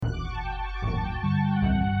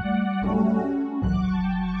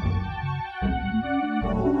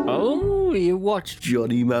Oh, you watched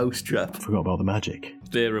Johnny Mousetrap. Forgot about the magic.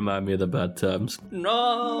 They remind me of the bad times.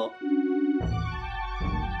 No!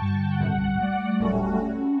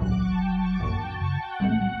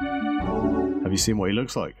 Have you seen what he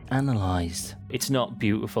looks like? Analysed. It's not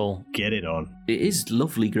beautiful. Get it on. It is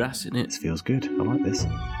lovely grass, isn't it? This feels good. I like this.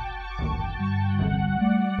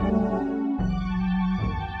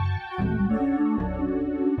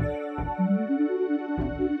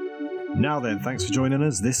 Now then, thanks for joining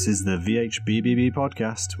us. This is the VHBBB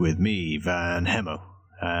podcast with me, Van Hemo,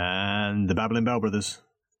 and the Babbling Bell Brothers,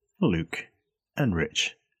 Luke and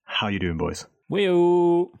Rich. How you doing, boys?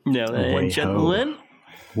 Wee-oo. Now then, Way gentlemen.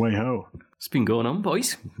 Way ho. What's been going on,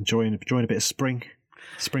 boys? Enjoying a bit of spring.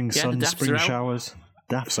 Spring Yeah, sun, the daffs spring are out. showers.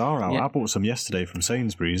 Daffs are out. Yeah. I bought some yesterday from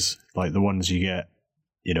Sainsbury's, like the ones you get,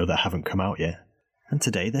 that haven't come out yet. And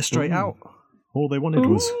today they're straight out. All they wanted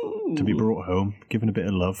was to be brought home, given a bit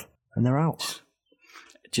of love, and they're out.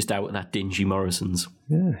 Just out at that dingy Morrison's.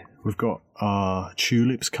 Yeah. We've got our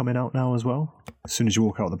tulips coming out now as well. As soon as you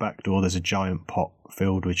walk out the back door, there's a giant pot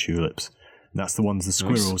filled with tulips. And that's the ones the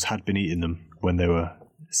squirrels had been eating them when they were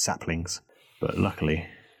saplings. But luckily,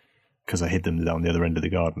 because I hid them down the other end of the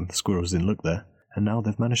garden, the squirrels didn't look there. And now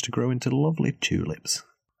they've managed to grow into lovely tulips.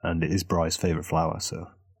 And it is Bry's favourite flower, so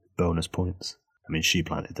bonus points. I mean, she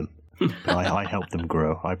planted them. But I helped them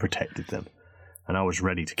grow. I protected them. And I was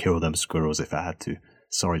ready to kill them squirrels if I had to.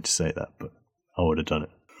 Sorry to say that, but I would have done it.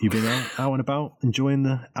 You been out and about, enjoying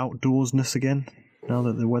the outdoorsness again, now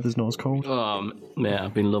that the weather's not as cold? Yeah,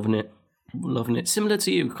 I've been loving it. Loving it. Similar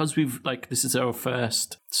to you, because this is our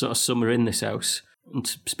first sort of summer in this house. And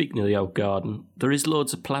speaking of the out garden, there is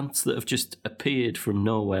loads of plants that have just appeared from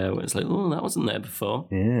nowhere. Where it's like, oh, that wasn't there before.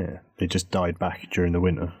 Yeah, they just died back during the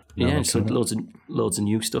winter. Yeah, so loads of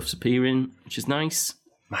new stuff's appearing, which is nice.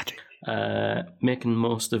 Magic. Making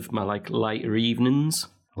most of my lighter evenings.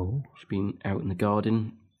 Oh. Just been out in the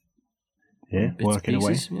garden. Yeah, Bits working and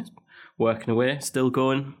away. pieces, yes. Working away, still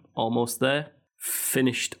going, almost there.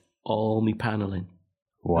 Finished all my panelling.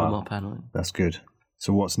 Wow. No more panelling. That's good.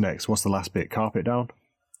 So what's next? What's the last bit? Carpet down?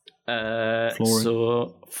 Flooring?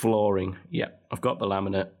 So, flooring. Yeah, I've got the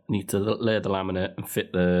laminate. Need to lay the laminate and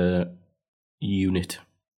fit the unit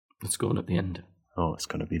that's going at the end. Oh, it's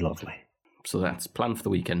going to be lovely. So that's planned for the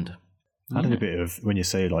weekend. I did a bit of, when you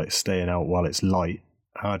say staying out while it's light,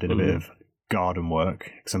 I did a bit of garden work.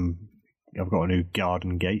 Because I've got a new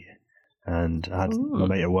garden gate. And I had my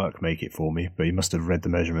mate at work make it for me, but he must have read the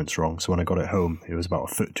measurements wrong. So when I got it home, it was about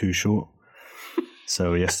a foot too short.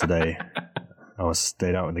 So yesterday, I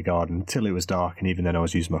stayed out in the garden until it was dark, and even then I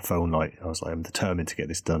was using my phone light. I was like, I'm determined to get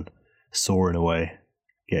this done. Sawing away,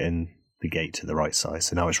 getting the gate to the right size.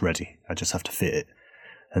 So now it's ready. I just have to fit it.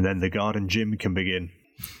 And then the garden gym can begin.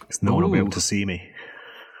 Because no one will be able to see me.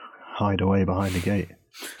 Hide away behind the gate.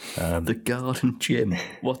 The garden gym.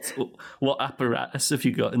 What apparatus have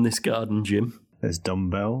you got in this garden gym? There's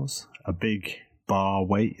dumbbells, a big bar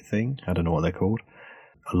weight thing. I don't know what they're called.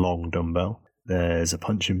 A long dumbbell. There's a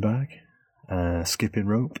punching bag, a skipping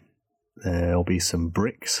rope. There'll be some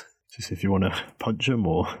bricks, just if you want to punch them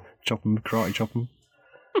or chop them, karate chop them.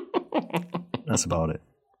 That's about it.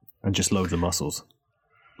 And just loads of muscles.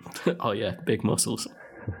 Oh yeah, big muscles.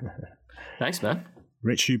 Nice, man.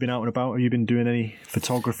 Rich, you been out and about? Have you been doing any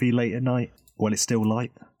photography late at night when it's still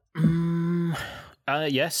light?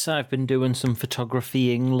 Yes, I've been doing some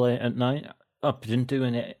photographying late at night. I've been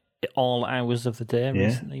doing it all hours of the day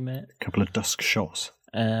recently, mate. A couple of dusk shots.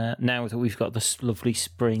 Now that we've got this lovely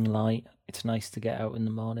spring light, it's nice to get out in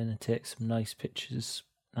the morning and take some nice pictures,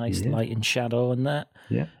 nice light and shadow and that.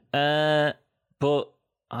 Yeah. But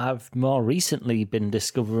I've more recently been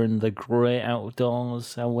discovering the great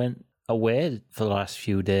outdoors. I went away for the last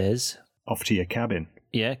few days. Off to your cabin.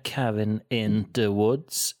 Yeah, cabin in the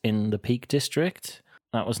woods in the Peak District.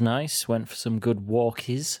 That was nice. Went for some good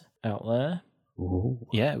walkies out there. Ooh.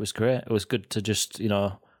 Yeah, it was great. It was good to just,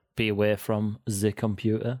 be away from the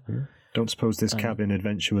computer. Don't suppose this cabin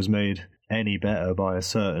adventure was made any better by a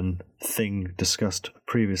certain thing discussed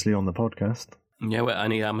previously on the podcast. Yeah, were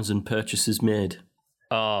any Amazon purchases made?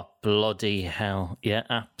 Oh, bloody hell. Yeah,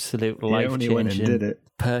 absolute Yeah, when you went and life-changing did it.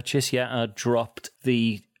 purchase. Yeah, I dropped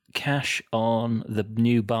the cash on the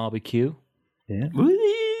new barbecue. Yeah.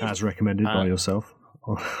 As recommended by yourself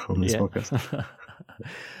on this podcast.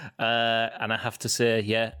 And I have to say,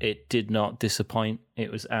 yeah, it did not disappoint.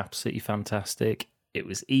 It was absolutely fantastic. It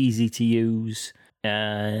was easy to use.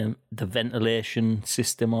 The ventilation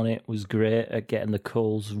system on it was great at getting the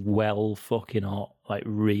coals well fucking hot, like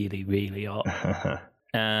really, really hot.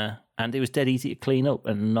 And it was dead easy to clean up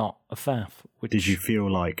and not a faff. Did you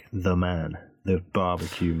feel like the man, the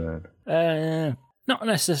barbecue man? Not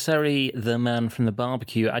necessarily the man from the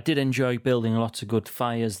barbecue. I did enjoy building lots of good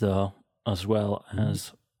fires, though, as well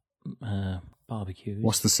as barbecues.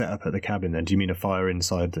 What's the setup at the cabin then? Do you mean a fire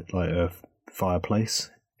inside, like a fireplace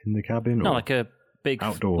in the cabin? No, or like a big,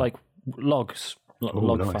 outdoor? like logs,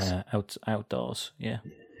 log nice. fire outdoors. Yeah,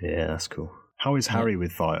 Yeah, that's cool. How is Harry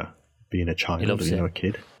with fire? Being a child, He loves a it.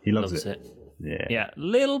 kid? He loves loves it. it. Yeah. Yeah, a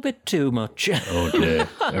little bit too much. Oh dear.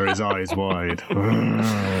 Are his eyes wide?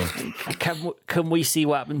 Can we see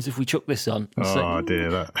what happens if we chuck this on? Oh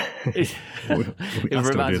dear, that. It I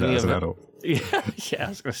still do that as an of adult. Yeah, I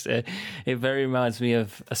was going to say, it very reminds me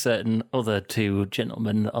of a certain other two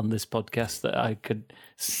gentlemen on this podcast that I could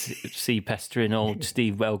see pestering old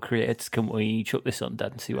Steve Well creators. Can we chuck this on,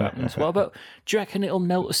 Dad, and see what happens? What about, do you reckon it'll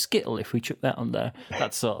melt a Skittle if we chuck that on there?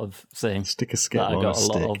 That sort of thing. Stick a that skittle I on got a a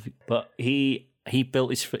stick. lot of. But he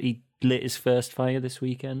lit his first fire this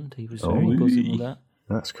weekend. He was very buzzing with that.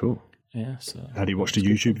 That's cool. Yeah, so. Had he watched a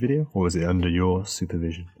YouTube video, or was it under your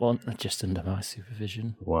supervision? Well, just under my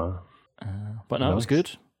supervision. Wow. But no, it was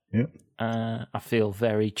good. Yeah. I feel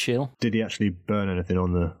very chill. Did he actually burn anything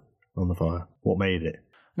on the fire? What made it?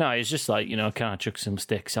 No, it's just like, can I chuck some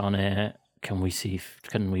sticks on it? Can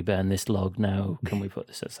we burn this log now? Can we put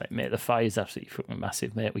this? It's like, mate, the fire's absolutely fucking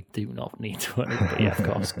massive, mate. We do not need to. But yeah, of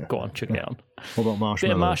course, go on, chuck it on. What about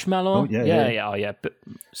marshmallow? Bit of marshmallow. Oh, yeah. But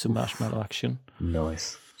some marshmallow action.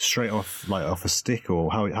 Nice. Straight off, like off a stick,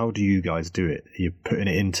 or how do you guys do it? Are you putting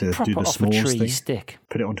it into Proper do the off a small tree thing? stick.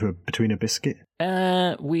 Put it onto between a biscuit.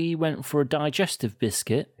 We went for a digestive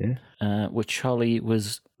biscuit, which Holly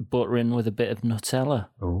was buttering with a bit of Nutella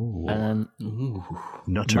Oh, and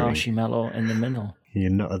nuttery. marshmallow in the middle. You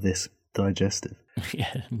nutter this digestive.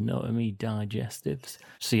 Yeah, not me digestives.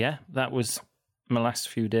 So yeah, that was my last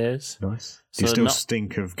few days. Nice. Do you So still not-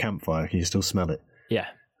 stink of campfire? Can you still smell it? Yeah.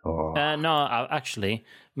 Oh, No, actually,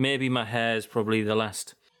 maybe my hair's probably the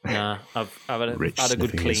last. Nah, I've had a Rich good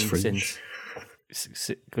sniffing his clean fringe.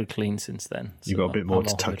 good clean since then. you got a bit more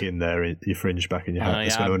to tuck in there, your fringe back in your hat.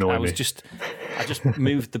 It's going to annoy me. I just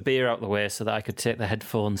moved the beer out the way so that I could take the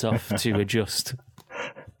headphones off to adjust.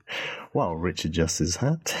 While Rich adjusts his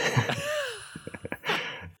hat.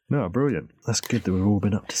 No, brilliant. That's good that we've all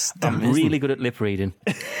been up to stuff. I'm really good at lip reading.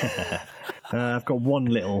 I've got one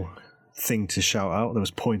little thing to shout out that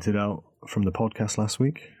was pointed out from the podcast last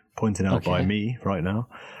week, pointed out by me right now.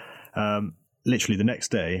 Literally the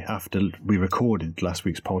next day after we recorded last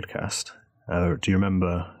week's podcast, do you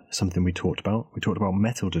remember something we talked about? We talked about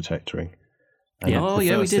metal detectoring. And Yeah. the we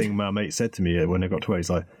first did. thing my mate said to me when I got to where, he's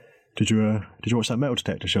like, did you watch that metal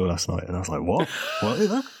detector show last night? And I was like, what? What is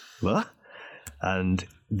that? What? And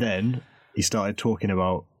then he started talking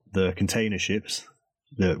about the container ships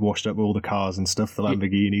that washed up all the cars and stuff, the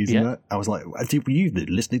Lamborghinis and that. I was like, were you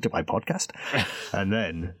listening to my podcast? And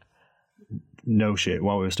then, no shit,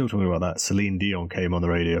 while we were still talking about that, Celine Dion came on the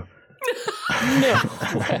radio.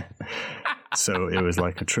 So it was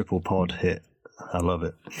like a triple pod hit. I love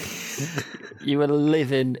it. You were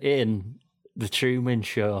living in the Truman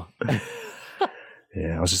Show.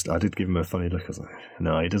 Yeah, I did give him a funny look. I was like,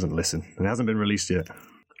 no, he doesn't listen. It hasn't been released yet.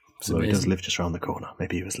 So he does live just around the corner.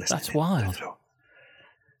 Maybe he was listening. That's wild.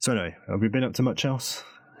 So anyway, have we been up to much else?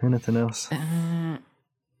 Anything else?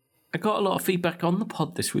 I got a lot of feedback on the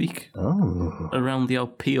pod this week Oh. around the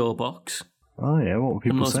old PO box. Oh yeah, what were And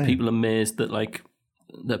people lots saying? of people amazed that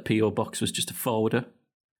the PO box was just a forwarder.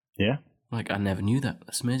 Yeah? I never knew that.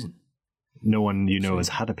 That's amazing. No one you know has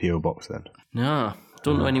had a PO box then? No,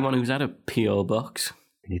 don't know anyone who's had a PO box.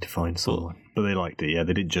 We need to find someone. But they liked it, yeah.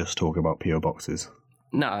 They didn't just talk about PO boxes.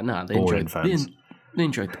 No, they Boring enjoyed fans. They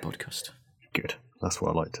enjoyed the podcast. Good. That's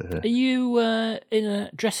what I like to hear. Are you in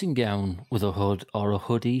a dressing gown with a hood or a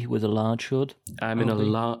hoodie with a large hood? I'm in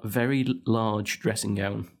a very large dressing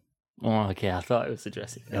gown. Oh, okay. I thought it was a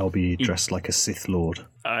dressing gown. LB dressed like a Sith Lord.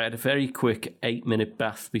 I had a very quick 8-minute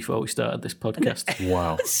bath before we started this podcast.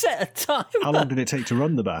 Wow. Set a time. How long did it take to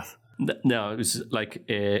run the bath? No, it was like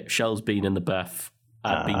Shell's been in the bath.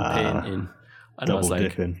 I'd been painting. And I was Double like,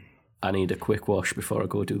 dipping. I need a quick wash before I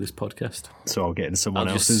go do this podcast. So I'll get in someone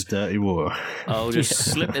I'll else's just- dirty water. I'll just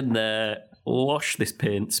slip in there, wash this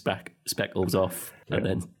paint speckles off, and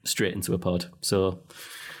then straight into a pod. So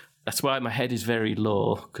that's why my head is very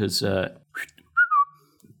low, because all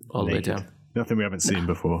the way Naked. down. Nothing we haven't seen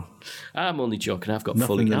before. I'm only joking. I've got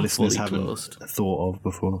Nothing the I'm listeners fully haven't clothed. thought of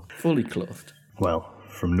before. Fully clothed. Well,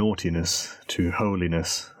 from naughtiness to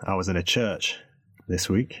holiness, I was in a church this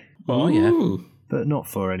week, Oh, yeah. Ooh. but not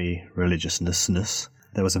for any religiousness.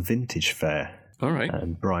 There was a vintage fair, All right.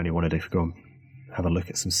 and Bryony wanted to go and have a look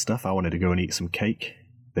at some stuff. I wanted to go and eat some cake.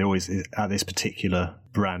 They always, at this particular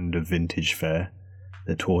brand of vintage fair,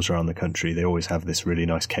 that tours around the country, they always have this really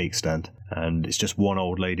nice cake stand, and it's just one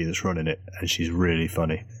old lady that's running it, and she's really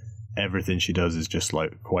funny. Everything she does is just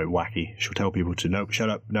like quite wacky. She'll tell people to, nope, shut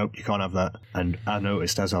up, nope, you can't have that. And I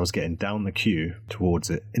noticed as I was getting down the queue towards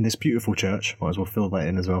it, in this beautiful church, might as well fill that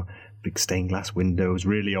in as well, big stained glass windows,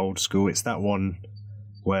 really old school. It's that one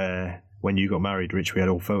where when you got married, Rich, we had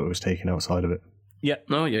all photos taken outside of it. Yeah.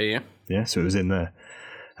 Oh, yeah. Yeah, so it was in there.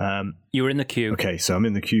 You were in the queue. Okay, so I'm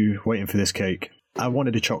in the queue waiting for this cake. I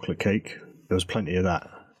wanted a chocolate cake. There was plenty of that.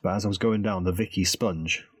 But as I was going down, the Vicky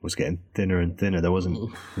sponge was getting thinner and thinner. There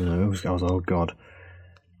wasn't, I was oh God.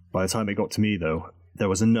 By the time it got to me, though, there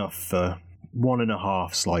was enough for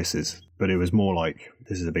 1.5 slices. But it was more like,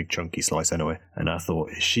 this is a big chunky slice anyway. And I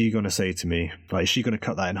thought, is she going to say to me, like, is she going to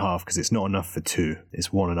cut that in half? Because it's not enough for 2. It's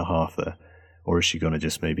 1.5 there. Or is she going to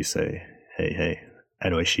just maybe say, hey.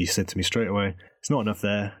 Anyway, she said to me straight away, it's not enough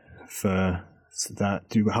there for that.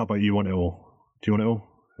 How about you want it all? Do you want it all?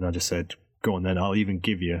 And I just said, go on then, I'll even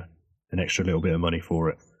give you an extra little bit of money for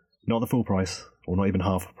it. Not the full price, or not even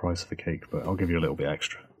half the price of the cake, but I'll give you a little bit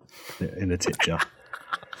extra in the tip jar.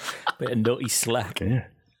 Bit of nutty slack. Yeah.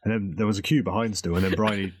 And then there was a queue behind still, and then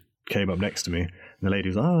Bryony came up next to me, and the lady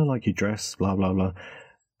was like, I like your dress, blah, blah, blah.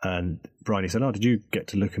 And Bryony said, did you get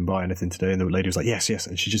to look and buy anything today? And the lady was like, yes.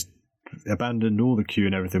 And she just abandoned all the queue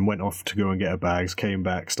and everything, went off to go and get her bags, came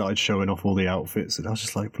back, started showing off all the outfits, and I was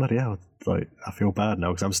just like, bloody hell, like, I feel bad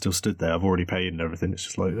now because I'm still stood there, I've already paid and everything. It's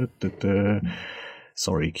just like,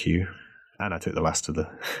 sorry, queue. And I took the last of the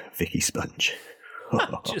Vicky sponge.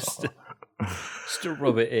 just to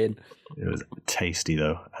rub it in. It was tasty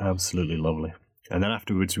though, absolutely lovely. And then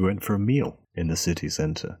afterwards we went for a meal in the city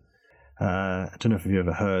centre. I don't know if you've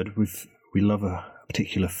ever heard, we love a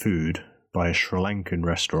particular food by a Sri Lankan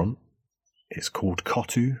restaurant. It's called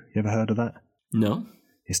Kotu. You ever heard of that? No.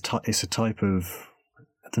 It's a type of,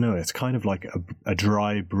 I don't know, it's kind of like a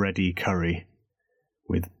dry bready curry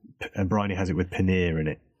and Bryony has it with paneer in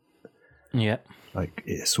it. Yeah. Like,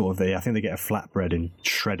 it's sort of, I think they get a flatbread and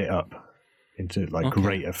shred it up into,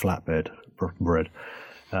 grate a flatbread bread.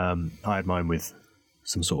 I had mine with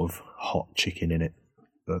some sort of hot chicken in it,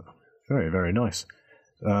 but very, very nice.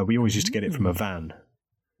 We always used to get it from a van.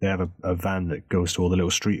 They have a van that goes to all the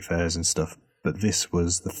little street fairs and stuff. But this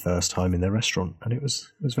was the first time in their restaurant, and it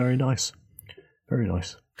was very nice. Very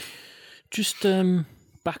nice. Just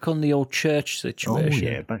back on the old church situation.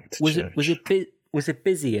 Oh yeah, back to church. Was it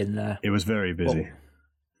busy in there? It was very busy.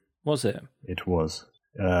 Was it? It was.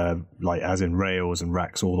 As in rails and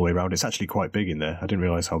racks all the way around. It's actually quite big in there. I didn't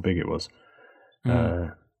realise how big it was.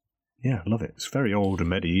 Yeah, I love it. It's very old and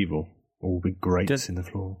medieval. All big grates in the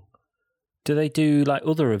floor. Do they do like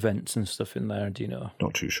other events and stuff in there? Do you know?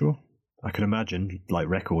 Not too sure. I can imagine like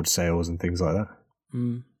record sales and things like that.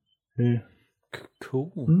 Yeah.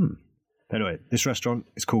 Cool. Anyway, this restaurant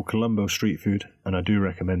is called Colombo Street Food, and I do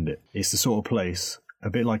recommend it. It's the sort of place, a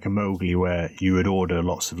bit like a Mowgli, where you would order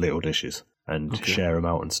lots of little dishes and share them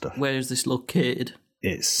out and stuff. Where is this located?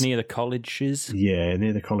 It's near the colleges. Yeah,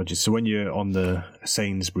 near the colleges. So when you're on the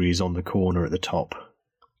Sainsbury's on the corner at the top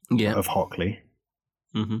of Hockley,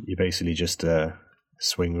 you basically just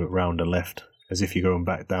swing round a left as if you're going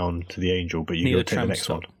back down to the Angel, but you go to the next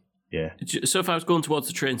one. Yeah. So if I was going towards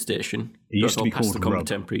the train station, it used to be past called the Rub.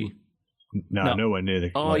 Contemporary. No, nowhere near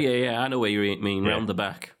the. Oh yeah, I know where you mean. Round the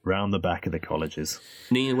back. Round the back of the colleges.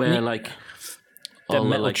 Near where the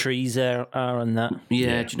metal trees are and that.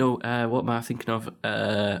 Yeah. Do you know what am I thinking of?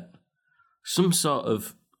 Some sort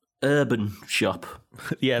of urban shop.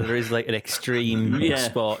 Yeah, there is like an extreme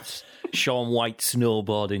sports Sean White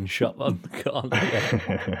snowboarding shop on the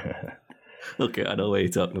corner. Okay, I know what you're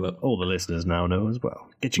talking about. All the listeners now know as well.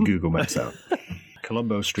 Get your Google Maps out.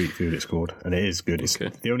 Colombo Street Food, it's called, and it is good.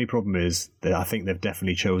 The only problem is that I think they've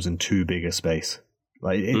definitely chosen too big a space.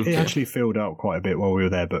 Like it actually filled out quite a bit while we were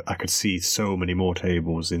there, but I could see so many more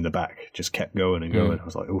tables in the back. Just kept going and going. I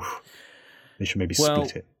was like, oof, they should maybe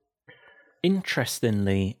split it.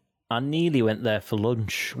 Interestingly, I nearly went there for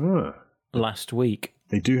lunch last week.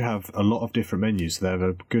 They do have a lot of different menus. They have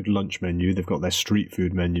a good lunch menu. They've got their street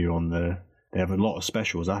food menu on there. They have a lot of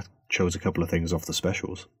specials. I chose a couple of things off the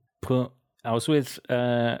specials. But I was with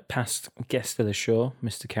past guest of the show,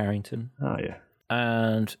 Mr. Carrington. Oh, yeah.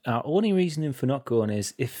 And our only reasoning for not going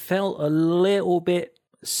is it felt a little bit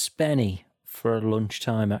spenny for a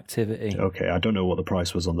lunchtime activity. Okay, I don't know what the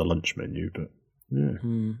price was on the lunch menu, but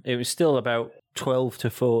yeah. It was still about 12 to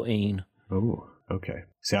 14. Oh, okay.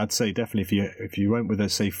 See, I'd say definitely if you went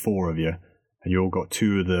with, say, 4 of you, and you all got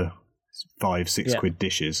 2 of the 5-6 quid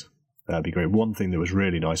dishes, that'd be great. One thing that was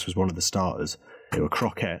really nice was one of the starters. They were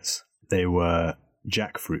croquettes. They were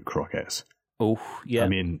jackfruit croquettes. Oh, yeah. I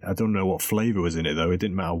mean, I don't know what flavour was in it, though. It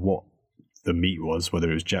didn't matter what the meat was, whether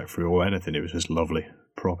it was jackfruit or anything. It was just lovely.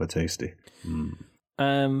 Proper tasty.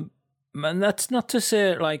 And that's not to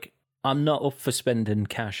say, like, I'm not up for spending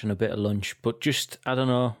cash on a bit of lunch, but just, I don't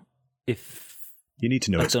know if... You need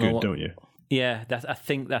to know it's good, don't you? Yeah, I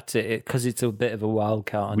think that's it, because it's a bit of a wild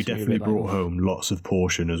card. We definitely brought home lots of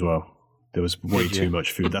portion as well. There was way too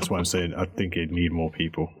much food. That's why I'm saying I think it'd need more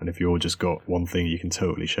people. And if you all just got one thing, you can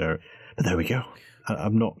totally share it. But there we go.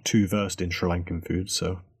 I'm not too versed in Sri Lankan food,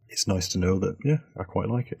 so it's nice to know that, yeah, I quite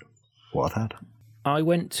like it. What I've had. I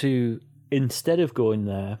went to, instead of going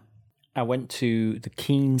there, I went to the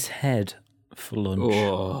Keen's Head for lunch.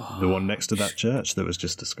 Oh. The one next to that church that was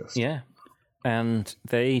just discussed. Yeah. And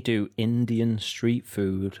they do Indian street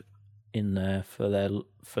food in there for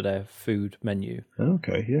their food menu.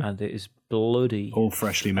 Okay, yeah. And it is bloody... All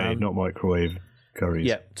freshly made, not microwave curries.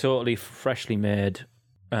 Yeah, totally freshly made.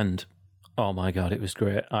 And, oh my God, it was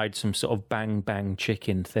great. I had some sort of bang bang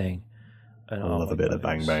chicken thing. And I love a bit of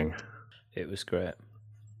bang bang. It was great.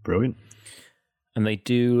 Brilliant. And they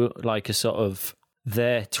do like a sort of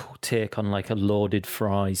their take on like a loaded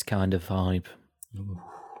fries kind of vibe.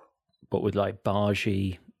 But with like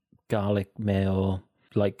bhaji, garlic mayo,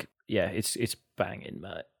 like, yeah, it's banging,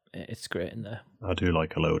 mate. It's great in there. I do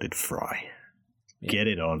like a loaded fry. Yeah. Get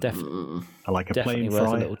it on. I like a Definitely plain worth a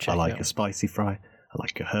fry. little I check like out. a spicy fry. I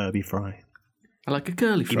like a herby fry. I like a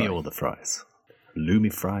curly Give fry. me all the fries.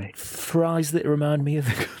 Loomy fry. Fries that remind me of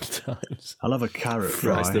the good times. I love a carrot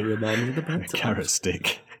Fries fry. that remind me of the bad A times. carrot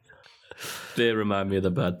stick. They remind me of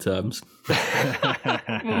the bad times.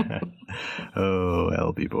 Oh,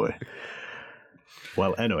 LB boy.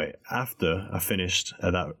 Well, anyway, after I finished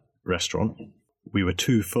at that restaurant, we were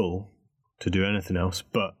too full to do anything else,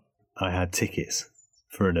 but I had tickets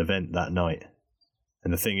for an event that night.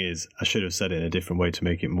 And the thing is, I should have said it in a different way to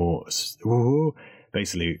make it more...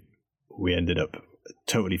 Basically, we ended up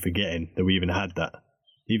totally forgetting that we even had that.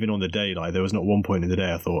 Even on the day, like, there was not one point in the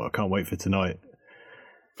day I thought, I can't wait for tonight.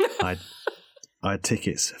 I had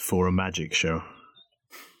tickets for a magic show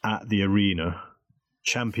at the arena.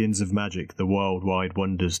 Champions of Magic, the Worldwide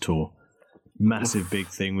Wonders Tour. Massive big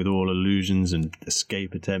thing with all illusions and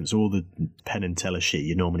escape attempts, all the Penn and Teller shit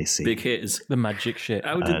you normally see. Big hitters. The magic shit.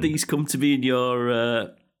 How did these come to be in your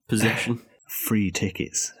possession? Free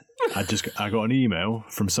tickets. I got an email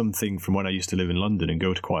from something from when I used to live in London and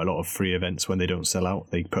go to quite a lot of free events when they don't sell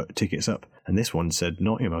out. They put tickets up. And this one said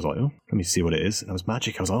Nottingham. I was like, oh, let me see what it is. And it was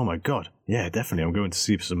Magic. I was like, oh my God. Yeah, definitely. I'm going to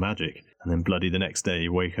see some Magic. And then bloody the next day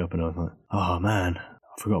you wake up and I was like, oh man,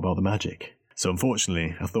 I forgot about the Magic. So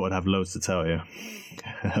unfortunately, I thought I'd have loads to tell you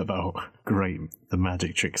about the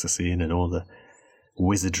magic tricks I've seen and all the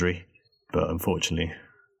wizardry. But unfortunately,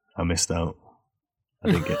 I missed out.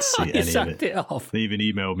 I didn't get to see You any of sacked it. it off. They even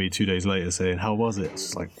emailed me 2 days later saying, how was it?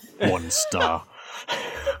 It's like 1 star.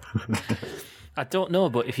 I don't know,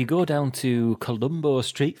 but if you go down to Colombo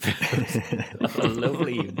Street Food, oh,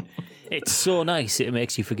 lovely. It's so nice, it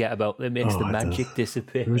makes you forget about it. It makes the it magic does.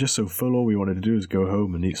 disappear. We were just so full, all we wanted to do was go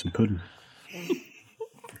home and eat some pudding.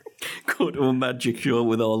 Go to a magic show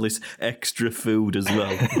with all this extra food as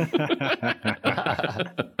well.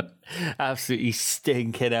 Absolutely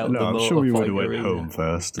stinking out No, the I'm sure we would have motorpoint went arena. home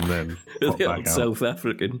first and then popped The back old out. South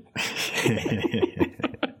African.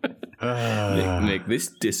 Make this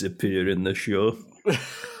disappear in the show.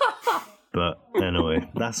 But anyway,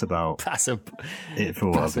 that's about Pass a it for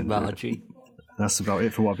what I've been doing. margie. That's about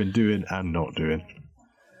it for what I've been doing and not doing.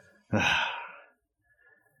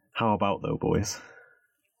 How about though, boys?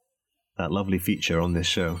 That lovely feature on this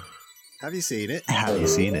show. Have you seen it? Have you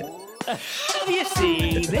seen it? Have you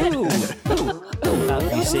seen it?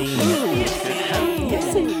 Have you seen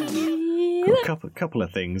it? Got a couple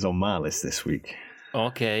of things on my list this week.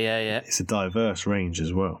 Okay, yeah. It's a diverse range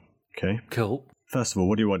as well. Okay. Cool. First of all,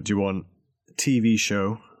 what do you want? Do you want TV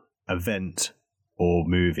show, event, or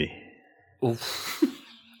movie? Oof.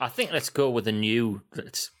 I think let's go with the new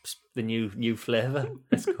flavour.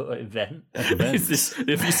 Let's go with event. Have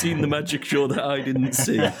you seen the magic show that I didn't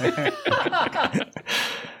see?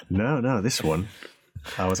 No, this one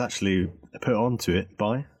I was actually put onto it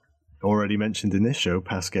by, already mentioned in this show,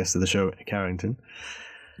 past guest of the show, Carrington,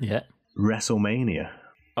 Yeah. WrestleMania.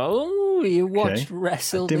 Oh, you watched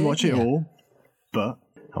WrestleMania? I didn't watch it all, but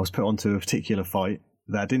I was put onto a particular fight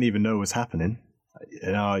that I didn't even know was happening.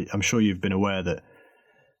 I'm sure you've been aware that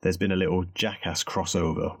there's been a little Jackass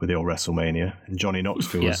crossover with the old WrestleMania, and Johnny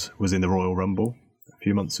Knoxville was in the Royal Rumble a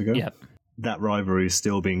few months ago. Yep. That rivalry's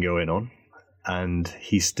still been going on, and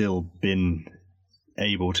he's still been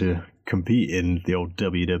able to compete in the old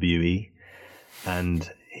WWE,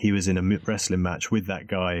 and he was in a wrestling match with that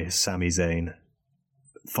guy, Sami Zayn,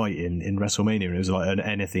 fighting in WrestleMania. And it was like an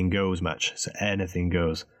anything goes match. So anything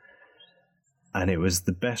goes. And it was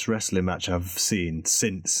the best wrestling match I've seen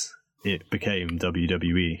since it became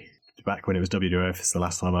WWE. Back when it was WWF, it's the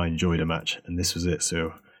last time I enjoyed a match, and this was it.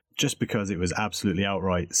 So just because it was absolutely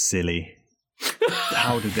outright silly,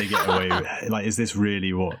 how did they get away with it? Like, is this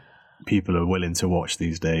really what people are willing to watch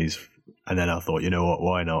these days? And then I thought, you know what,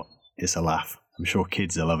 why not? It's a laugh. I'm sure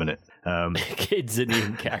kids are loving it. Kids and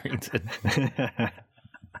Ian Carrington.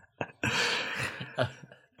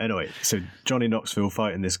 Anyway, so Johnny Knoxville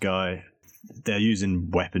fighting this guy. They're using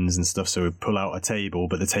weapons and stuff, so we pull out a table,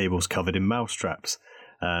 but the table's covered in mouse traps.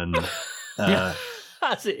 And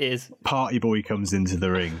as it is, Party Boy comes into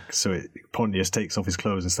the ring, so Pontius takes off his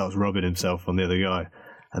clothes and starts rubbing himself on the other guy.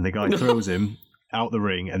 And the guy throws him out the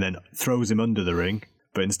ring and then throws him under the ring.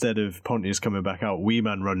 But instead of Pontius coming back out, Wee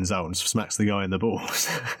Man runs out and smacks the guy in the balls.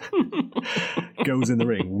 Goes in the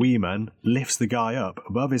ring. Wee Man lifts the guy up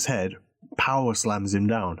above his head, power slams him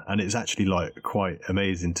down, and it's actually like quite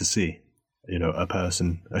amazing to see. You know,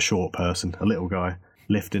 a short person, a little guy,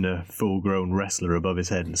 lifting a full-grown wrestler above his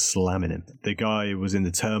head and slamming him. The guy was in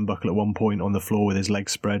the turnbuckle at one point on the floor with his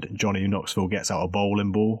legs spread. Johnny Knoxville gets out a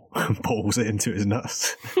bowling ball and balls it into his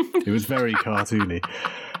nuts. It was very cartoony.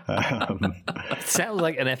 It sounds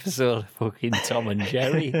like an episode of fucking Tom and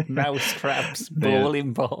Jerry. Mouse traps,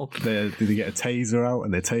 bowling ball. They get a taser out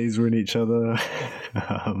and they're tasering each other.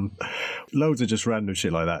 Loads of just random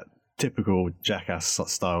shit like that. Typical Jackass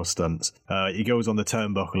style stunts. He goes on the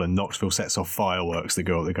turnbuckle and Knoxville sets off fireworks that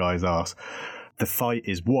go up the guy's ass. The fight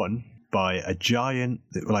is won by a giant,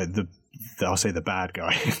 like I'll say the bad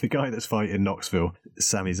guy, the guy that's fighting Knoxville,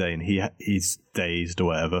 Sami Zayn. He's dazed or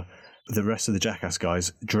whatever. The rest of the Jackass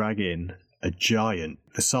guys drag in a giant,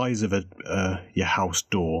 the size of your house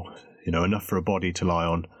door, you know, enough for a body to lie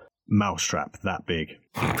on, mousetrap that big.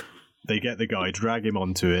 They get the guy, drag him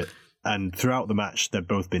onto it. And throughout the match, they've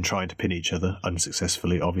both been trying to pin each other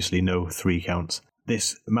unsuccessfully. Obviously, no 3 counts.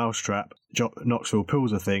 This mousetrap, Knoxville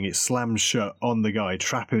pulls a thing, it slams shut on the guy,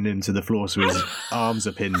 trapping him to the floor so his arms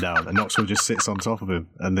are pinned down, and Knoxville just sits on top of him.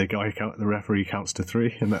 And the referee counts to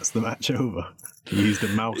 3, and that's the match over. He used a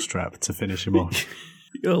mousetrap to finish him off.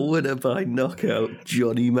 Your winner by knockout,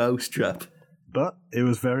 Johnny Mousetrap. But it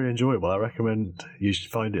was very enjoyable. I recommend you should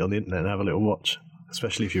find it on the internet and have a little watch.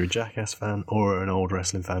 Especially if you're a Jackass fan, or an old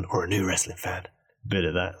wrestling fan, or a new wrestling fan. Bit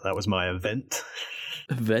of that. That was my event.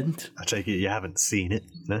 Event? I take it you haven't seen it,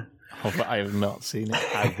 no? Oh, but I have not seen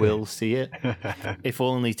it. I will see it. If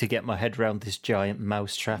only to get my head around this giant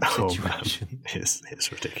mousetrap situation. It's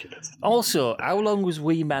ridiculous. Also, how long was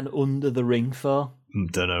Wee Man under the ring for?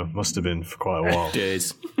 Don't know. Must have been for quite a while.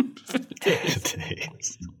 Days.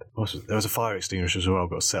 Days. There was a fire extinguisher as well,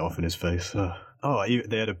 got set off in his face.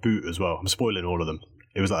 They had a boot as well. I'm spoiling all of them.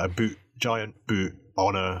 It was like a giant boot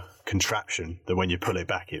on a contraption that when you pull it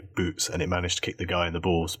back, it boots, and it managed to kick the guy in the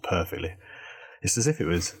balls perfectly. It's as if it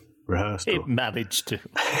was rehearsed. It managed to.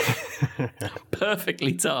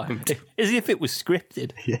 Perfectly timed. As if it was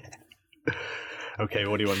scripted. Yeah. Okay,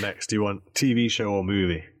 what do you want next? Do you want TV show or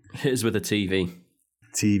movie? Here's with a TV.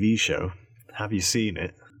 TV show? Have you seen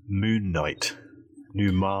it? Moon Knight.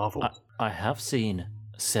 New Marvel. I have seen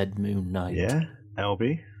said Moon Knight. Yeah?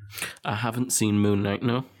 LB? I haven't seen Moon Knight,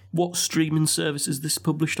 no. What streaming service is this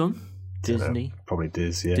published on? Disney. Probably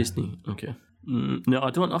Diz, yeah. Disney, okay. No,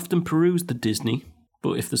 I don't often peruse the Disney,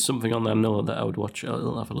 but if there's something on there I know that I would watch,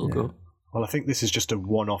 I'll have a little go. Well, I think this is just a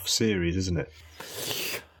one-off series, isn't it?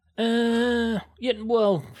 Yeah,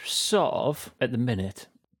 well, sort of at the minute,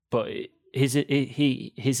 but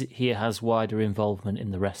he has wider involvement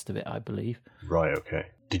in the rest of it, I believe. Right, okay.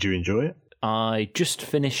 Did you enjoy it? I just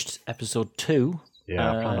finished episode 2. Yeah,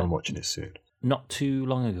 I plan on watching it soon. Not too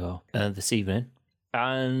long ago, this evening.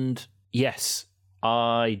 And yes,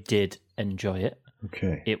 I did enjoy it.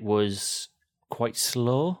 Okay. It was quite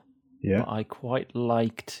slow. Yeah. But I quite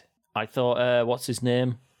liked... I thought, what's his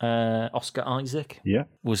name? Oscar Isaac? Yeah.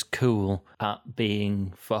 Was cool at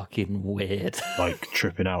being fucking weird. Like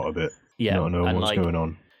tripping out a bit. Yeah. Not knowing what's going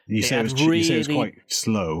on. You say it was quite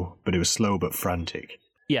slow, but it was slow but frantic.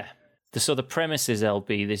 Yeah. So the premise is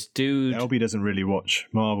LB, this dude... LB doesn't really watch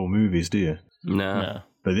Marvel movies, do you? No.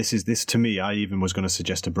 But this to me, I even was going to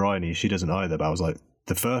suggest to Bryony, she doesn't either, but I was like,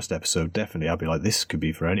 the first episode, definitely, I'd be like, this could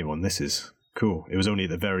be for anyone, this is cool. It was only at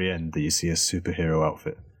the very end that you see a superhero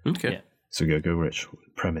outfit. Okay. Yeah. So go Rich.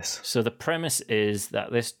 Premise. So the premise is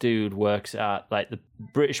that this dude works at like the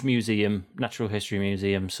British Museum, Natural History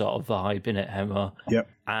Museum sort of vibe in it, Hemo. Yep.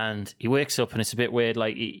 And he wakes up and it's a bit weird,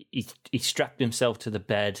 like he strapped himself to the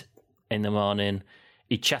bed in the morning.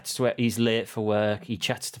 he chats to he's late for work. He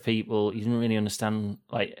chats to people. He doesn't really understand.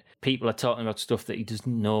 Like people are talking about stuff that he doesn't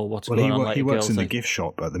know what's going on. Like he works in the gift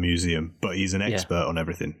shop at the museum, but he's an expert on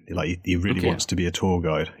everything. Like he really wants to be a tour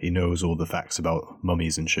guide. He knows all the facts about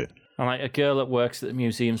mummies and shit. And like a girl that works at the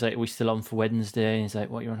museum's like, "Are we still on for Wednesday?" And he's like,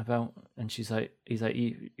 "What are you on about?" And she's like, "He's like,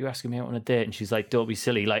 you're asking me out on a date?" And she's like, "Don't be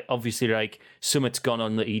silly." Like obviously, like something's gone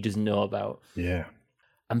on that he doesn't know about. Yeah.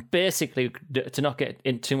 And basically, to not get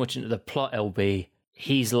in too much into the plot, LB,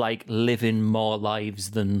 he's like living more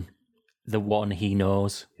lives than the one he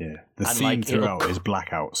knows. Yeah. The theme throughout is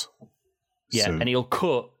blackouts. Yeah, So- and he'll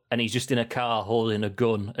cut, and he's just in a car holding a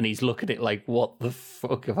gun, and he's looking at it like, what the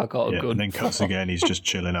fuck have I got a gun? And then cuts for? again, he's just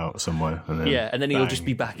chilling out somewhere. And then And then he'll just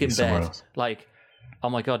be back in he's somewhere bed. else. Like, oh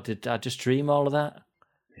my God, did I just dream all of that?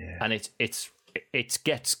 Yeah. And it's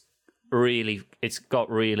got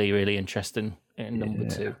really, really interesting in number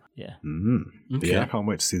 2. Yeah. But yeah, I can't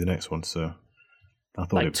wait to see the next one. So I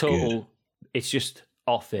thought Like it was total, good. it's just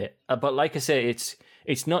off it. But like I say,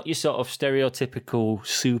 it's not your sort of stereotypical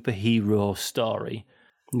superhero story.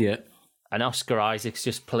 Yeah. And Oscar Isaac's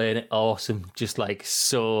just playing it awesome, just like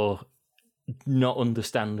so not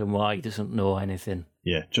understanding why he doesn't know anything.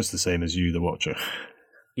 Yeah, just the same as you, the watcher.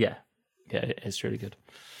 Yeah, it's really good.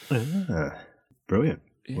 Brilliant.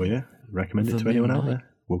 Well, yeah, recommend it to anyone out there.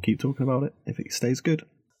 We'll keep talking about it if it stays good.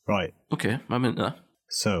 Right. Okay, I'm into that.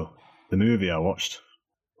 So, the movie I watched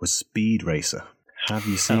was Speed Racer. Have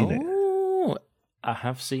you seen it? Oh, I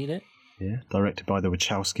have seen it. Yeah, directed by the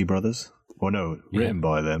Wachowski brothers. Well, no, written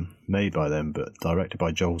by them, made by them, but directed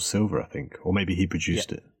by Joel Silver, I think. Or maybe he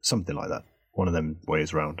produced it. Something like that. One of them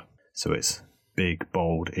ways round. So it's big,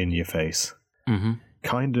 bold, in your face. Mm-hmm.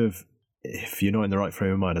 Kind of, if you're not in the right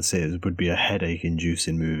frame of mind, I'd say it would be a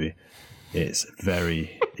headache-inducing movie. It's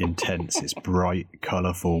very intense. It's bright,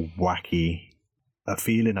 colourful, wacky. A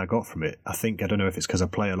feeling I got from it, I don't know if it's because I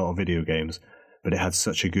play a lot of video games, but it had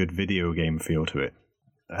such a good video game feel to it.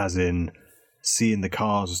 As in, seeing the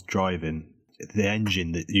cars driving, the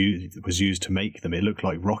engine that was used to make them, it looked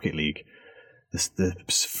like Rocket League. The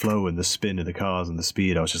flow and the spin of the cars and the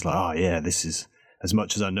speed, I was just like, oh yeah, this is, as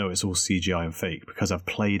much as I know it's all CGI and fake, because I've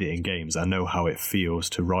played it in games, I know how it feels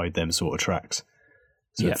to ride them sort of tracks.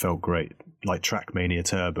 So it felt great, like Trackmania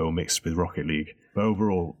Turbo mixed with Rocket League. But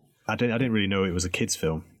overall, I didn't really know it was a kids'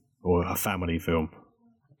 film or a family film.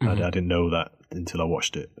 I didn't know that until I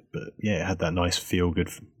watched it. But yeah, it had that nice feel-good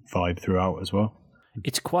vibe throughout as well.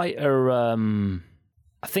 It's quite a,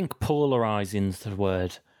 I think polarizing's the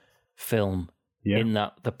word, film. Yeah. In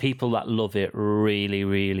that the people that love it really,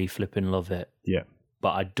 really flipping love it. Yeah.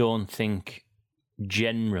 But I don't think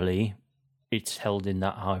generally it's held in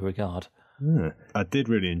that high regard. Yeah. I did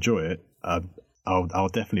really enjoy it. I'll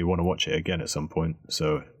definitely want to watch it again at some point.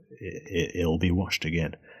 So it'll be watched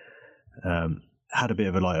again. Had a bit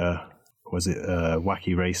of a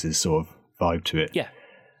Wacky Races sort of vibe to it. Yeah.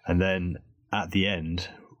 And then at the end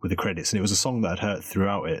with the credits, and it was a song that I'd heard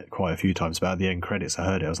throughout it quite a few times, but at the end credits I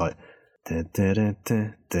heard it, I was like, da, da, da, da,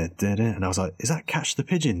 da, da, da. And I was like, is that Catch the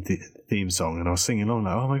Pigeon theme song? And I was singing along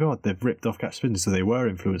like, oh my God, they've ripped off Catch the Pigeon. So they were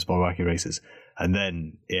influenced by Wacky Races. And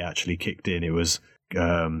then it actually kicked in. It was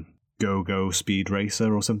Go Go Speed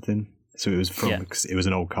Racer or something. So it was cause it was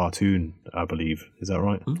an old cartoon, I believe. Is that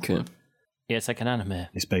right? Okay. Yeah, it's like an anime.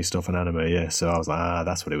 It's based off an anime, yeah. So I was like,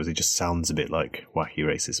 that's what it was. It just sounds a bit like Wacky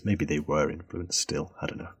Races. Maybe they were influenced still. I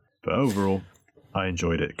don't know. But overall, I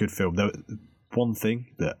enjoyed it. Good film. There, one thing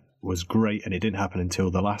that was great, and it didn't happen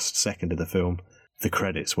until the last second of the film, the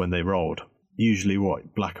credits when they rolled. Usually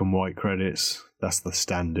black and white credits, that's the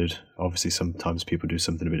standard. Obviously sometimes people do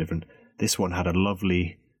something a bit different. This one had a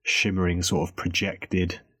lovely shimmering sort of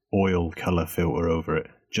projected oil colour filter over it,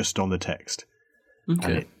 just on the text.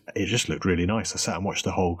 Okay. And it just looked really nice. I sat and watched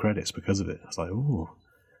the whole credits because of it. I was like, ooh,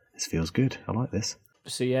 this feels good. I like this.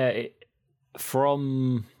 So yeah,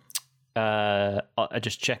 I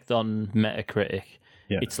just checked on Metacritic.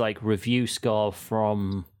 Yeah. It's like review score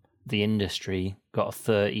from the industry got a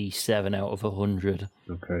 37 out of 100.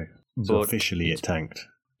 Okay. So But officially it tanked.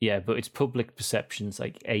 Yeah, but its public perception's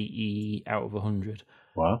like 80 out of 100.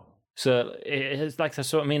 Wow. So it's like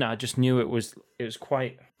that's what I mean. I just knew it was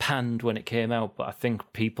quite panned when it came out, but I think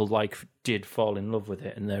people did fall in love with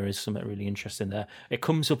it, and there is something really interesting there. It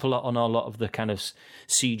comes up a lot on a lot of the kind of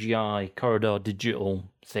CGI corridor digital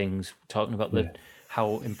things, talking about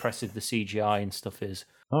how impressive the CGI and stuff is.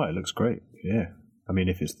 Oh, it looks great. Yeah. I mean,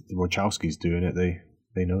 if it's the Wachowskis doing it,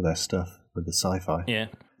 they know their stuff with the sci-fi. Yeah.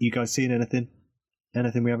 You guys seen anything?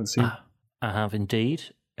 Anything we haven't seen? I have indeed.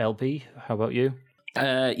 LB, how about you?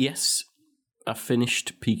 Yes, I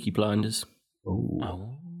finished Peaky Blinders. Ooh,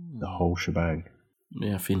 Oh. the whole shebang.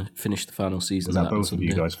 Yeah, finished the final season. Was that on both of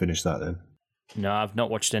you Sunday. guys finished that then? No, I've not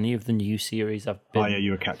watched any of the new series. I've been... Oh yeah,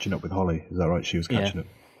 you were catching up with Holly. Is that right? She was catching up.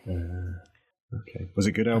 Okay. Was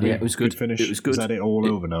it good, Albie? Yeah, it was good. Finish? It was good. Is that it all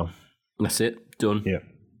over now? That's it. Done. Yeah.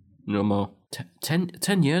 No more.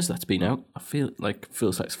 10 years that's been out. I feels like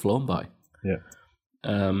it's flown by. Yeah.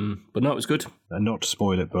 But no, it was good. And not to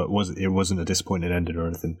spoil it, but it wasn't a disappointing ending or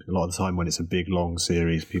anything. A lot of the time when it's a big, long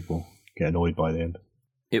series, people get annoyed by the end.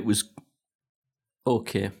 It was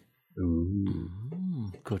okay. Ooh.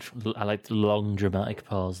 Good. I like the long dramatic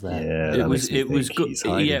pause there. Yeah, It was good.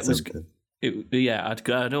 Yeah, it was. Something.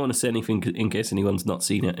 I don't want to say anything in case anyone's not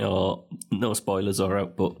seen it, or no spoilers are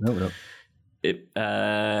out. But No. it.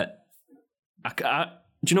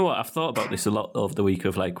 Do you know what? I've thought about this a lot over the week.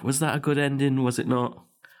 Of like, was that a good ending? Was it not?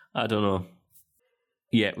 I don't know.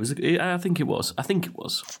 Yeah, it was. I think it was.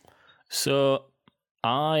 So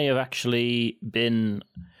I have actually been.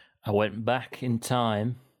 I went back in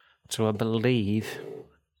time to, I believe,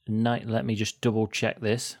 let me just double check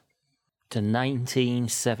this, to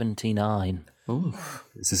 1979. Oh,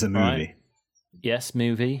 Is this a movie? Right. Yes,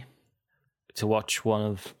 movie. To watch one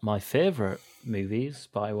of my favourite movies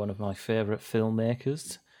by one of my favourite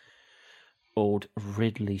filmmakers, old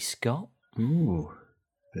Ridley Scott. Ooh.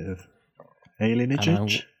 Bit of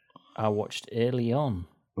alienage. I watched Alien.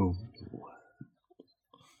 Ooh.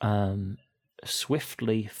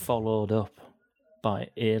 Swiftly followed up by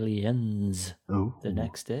Aliens Ooh. the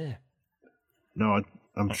next day. No,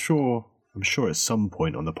 I'm sure at some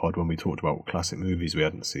point on the pod when we talked about classic movies we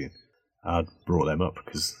hadn't seen, I'd brought them up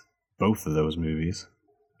because both of those movies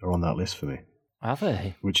are on that list for me. Have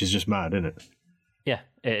they? Which is just mad, isn't it? Yeah,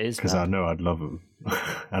 it is. Because I know I'd love them.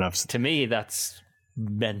 And To me, that's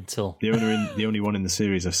mental. the only one in the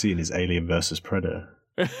series I've seen is Alien versus Predator.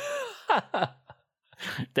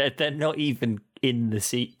 They're not even in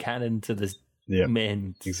the canon to the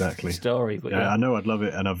main exactly. story. But I know I'd love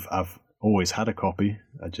it, and I've always had a copy.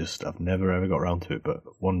 I've never ever got around to it, but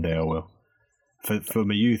one day I will. For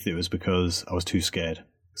my youth, it was because I was too scared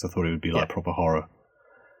because I thought it would be like proper horror,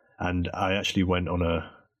 and I actually went on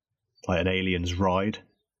an Aliens ride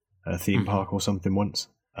at a theme park or something once,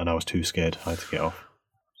 and I was too scared. I had to get off.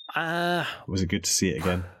 Was it good to see it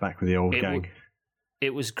again? Back with the old gang.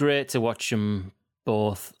 It was great to watch them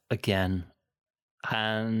both again,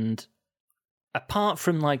 and apart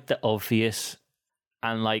from like the obvious,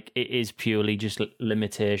 and like it is purely just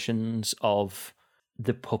limitations of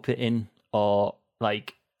the puppeting or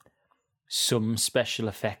like some special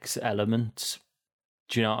effects elements.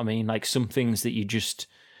 Do you know what I mean? Like some things that you just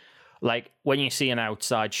like when you see an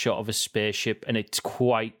outside shot of a spaceship and isn't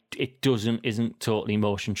totally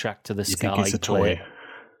motion tracked to the sky. You think it's a toy?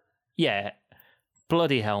 Yeah.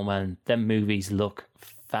 Bloody hell, man. Them movies look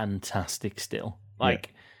fantastic still.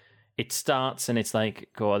 Like, it starts and it's like,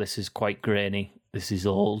 oh, this is quite grainy. This is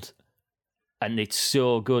old. And it's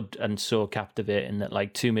so good and so captivating that,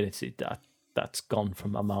 like, 2 minutes, that's gone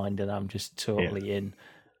from my mind and I'm just totally in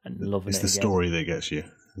and loving it. It's the story that gets you,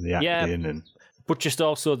 the acting and... But just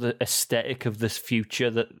also the aesthetic of this future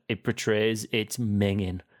that it portrays, it's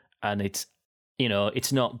minging. And it's,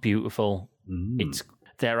 it's not beautiful.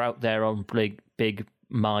 They're out there on big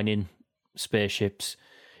mining spaceships.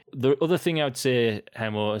 The other thing I would say,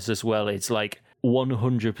 Hemo, is as well, it's like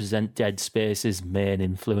 100% Dead Space's main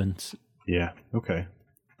influence. Yeah, okay.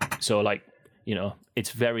 So, like,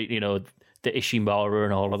 it's very, the Ishimura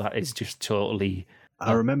and all of that is just totally...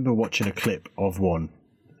 I remember watching a clip of one,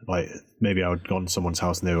 like, maybe I had gone to someone's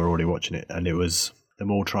house and they were already watching it, and it was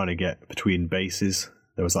them all trying to get between bases.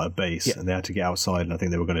 There was like a base, and they had to get outside, and I think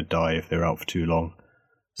they were going to die if they were out for too long.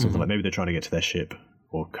 Something like maybe they're trying to get to their ship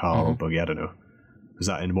or car or buggy, I don't know. Was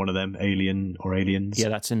that in one of them, Alien or Aliens? Yeah,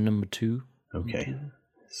 that's in number 2. Okay.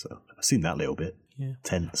 So I've seen that little bit. Yeah.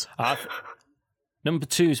 Tense. Number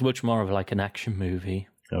 2 is much more of like an action movie.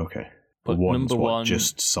 Okay. But one's number one...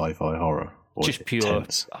 just sci-fi horror? Or just pure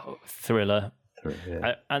tense? Thriller.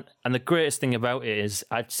 Yeah. And the greatest thing about it is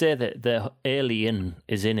I'd say that the alien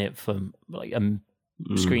is in it for like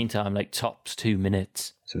screen time, like tops 2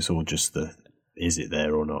 minutes. So it's all just is it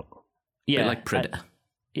there or not? Yeah. like Predator.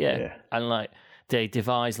 Yeah. And like they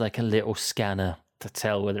devise like a little scanner to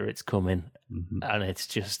tell whether it's coming. And it's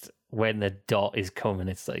just when the dot is coming,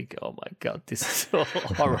 it's like, oh my God, this is so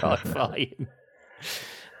horrifying.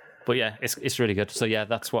 But yeah, it's really good. So yeah,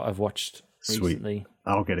 that's what I've watched recently.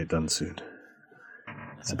 I'll get it done soon.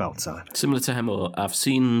 It's about time. Similar to Hemo, I've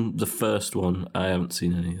seen the first one. I haven't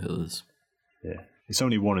seen any others. Yeah. It's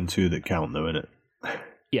only 1 and 2 that count, though, isn't it?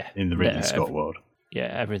 Yeah. In the Ridley Scott world.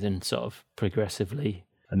 Yeah, everything sort of progressively.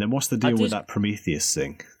 And then what's the deal with that Prometheus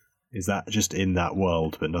thing? Is that just in that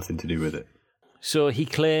world, but nothing to do with it? So he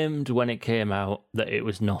claimed when it came out that it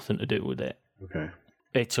was nothing to do with it. Okay.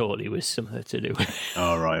 It totally was something to do with it.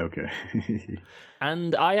 Oh, right, okay.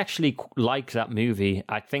 And I actually like that movie.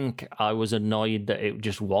 I think I was annoyed that it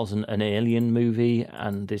just wasn't an Alien movie,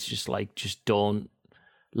 and it's just like, just don't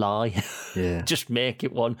lie. Yeah. Just make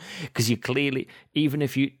it one. Because you clearly, even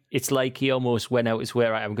if you, it's like he almost went out his way,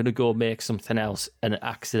 right, I'm going to go make something else, and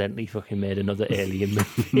accidentally fucking made another Alien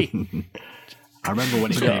movie. I remember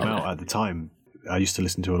when it came out at the time, I used to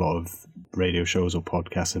listen to a lot of radio shows or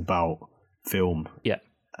podcasts about film. Yeah.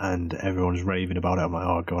 And everyone's raving about it. I'm like,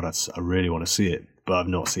 oh God, I really want to see it, but I've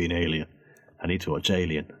not seen Alien. I need to watch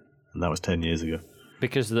Alien. And that was 10 years ago.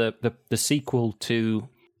 Because the sequel to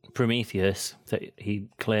Prometheus that he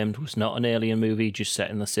claimed was not an Alien movie, just set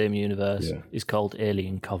in the same universe, is called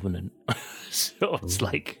Alien Covenant. So it's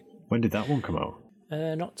like... When did that one come out?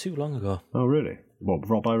 Not too long ago. Oh, really? What,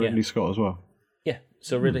 brought by Ridley Scott as well? Yeah.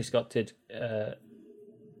 So Ridley Scott did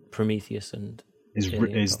Prometheus and...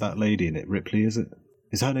 Is that lady in it? Ripley, is it?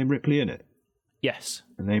 Is her name Ripley in it? Yes.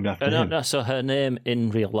 Named after him? No, so her name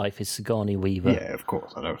in real life is Sigourney Weaver. Yeah, of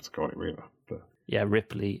course. I know it's Sigourney Weaver. But... Yeah,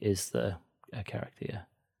 Ripley is the character, yeah.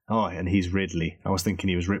 Oh, and he's Ridley. I was thinking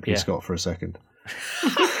he was Ripley Scott for a second.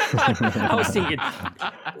 I was thinking,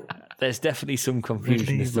 there's definitally some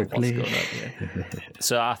confusion as to what's going on here.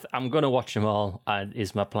 So I'm going to watch them all,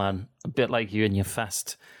 is my plan. A bit like you and your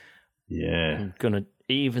fast. Yeah. I'm going to,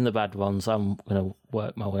 even the bad ones, I'm going to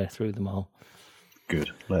work my way through them all.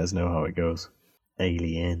 Good. Let us know how it goes.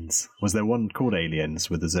 Aliens. Was there one called Aliens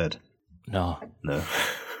with a Z? No. No.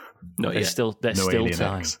 Not yet. There's No still Alien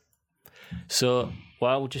time. X. So,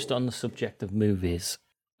 while we're just on the subject of movies,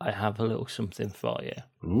 I have a little something for you.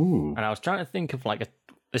 Ooh. And I was trying to think of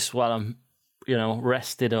this while I'm,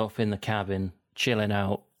 rested up in the cabin, chilling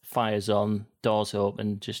out, fires on, doors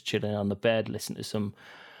open, just chilling on the bed, listening to some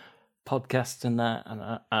podcasts and that. And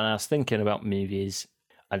I was thinking about movies.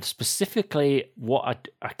 And specifically what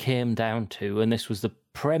I came down to, and this was the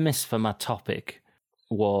premise for my topic,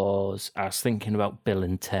 was I was thinking about Bill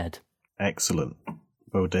and Ted. Excellent.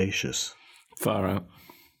 Bodacious. Far out.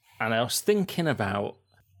 And I was thinking about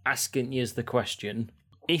asking you the question,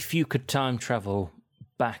 if you could time travel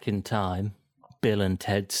back in time, Bill and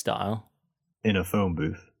Ted style, In a phone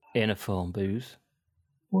booth. in a phone booth,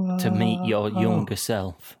 to meet your younger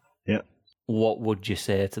self, Yeah. what would you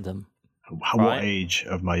say to them? What age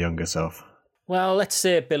of my younger self? Well, let's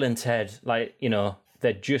say Bill and Ted,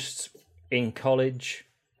 they're just in college.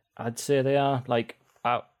 I'd say they are,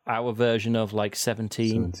 our version of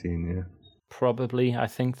 17. 17, yeah. Probably, I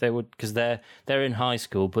think they would, because they're in high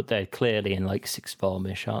school, but they're clearly in sixth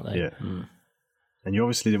form-ish, aren't they? Yeah. And you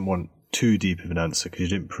obviously didn't want too deep of an answer because you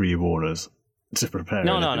didn't pre-warn us to prepare.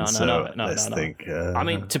 No. Let's think. I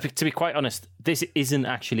mean, to be quite honest, this isn't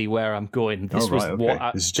actually where I'm going. This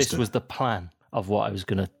was the plan of what I was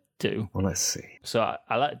going to do. Well, let's see. So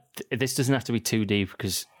this doesn't have to be too deep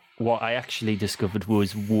because what I actually discovered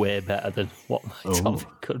was way better than what my topic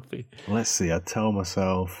could be. Let's see. I tell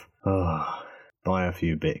myself, buy a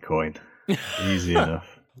few Bitcoin. Easy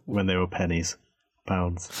enough. When they were pennies,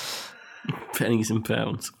 pounds. Pennies and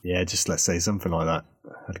pounds. Yeah, just let's say something like that.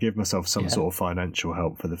 I'd give myself some sort of financial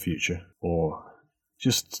help for the future. Or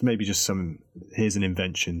just some, here's an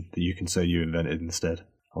invention that you can say you invented instead.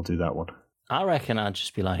 I'll do that one. I reckon I'd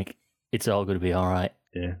just be like, it's all going to be all right.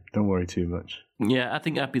 Yeah, don't worry too much. Yeah, I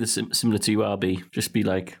think I'd be similar to you, RB. Just be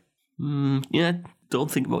like,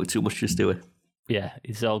 don't think about it too much, just do it. Yeah,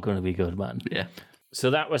 it's all going to be good, man. Yeah.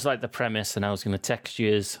 So that was the premise, and I was going to text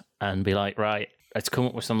you and be like, right, let's come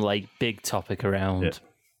up with some big topic around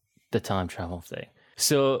the time travel thing.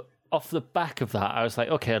 So off the back of that, I was like,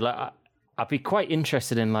 okay, I'd be quite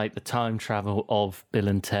interested in the time travel of Bill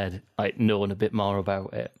and Ted, knowing a bit more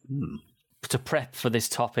about it. To prep for this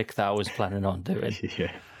topic that I was planning on doing.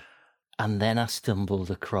 Yeah. And then I stumbled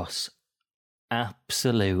across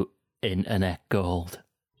absolute internet gold.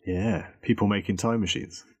 Yeah, people making time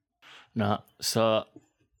machines. No, so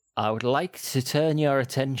I would like to turn your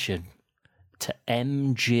attention to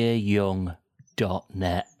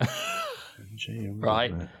mjyoung.net.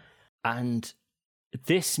 Right? And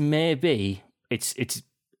this may be, he's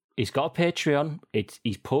got a Patreon,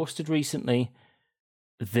 he's posted recently,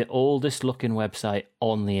 the oldest looking website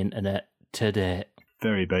on the internet to date.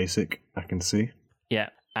 Very basic, I can see. Yeah,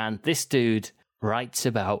 and this dude writes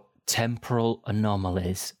about temporal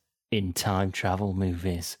anomalies in time travel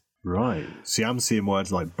movies. Right. See, I'm seeing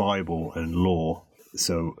words like Bible and law.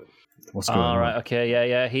 So, what's going on? All right. Okay.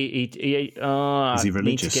 Yeah. He Is he religious?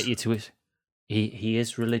 Need to get you to his. He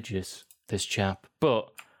is religious. This chap,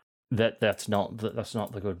 but That's not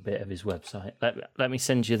the good bit of his website. Let me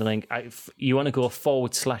send you the link. You want to go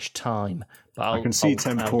 /time, but I can see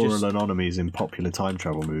temporal anomalies in popular time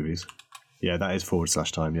travel movies. Yeah, that is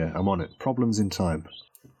 /time. Yeah, I'm on it. Problems in Time.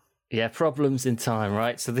 Yeah, Problems in Time.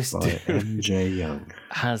 Right. So this by M.J. Young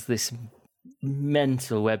has this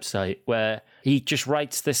mental website where he just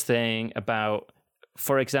writes this thing about.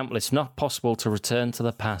 For example, it's not possible to return to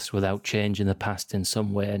the past without changing the past in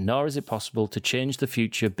some way, nor is it possible to change the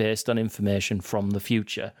future based on information from the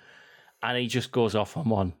future. And he just goes off on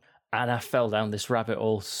one. And I fell down this rabbit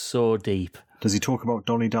hole so deep. Does he talk about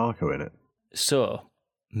Donnie Darko in it? So,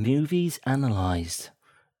 movies analysed.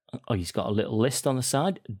 Oh, he's got a little list on the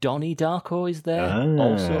side. Donnie Darko is there.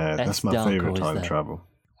 Also, that's my favourite time travel.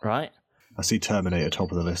 Right? I see Terminator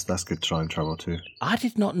top of the list. That's good time travel too. I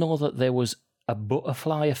did not know that there was a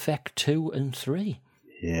Butterfly Effect 2 and 3.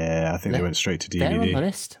 Yeah, I think they went straight to DVD. They're on the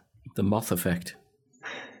list. The Moth Effect.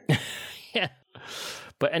 Yeah.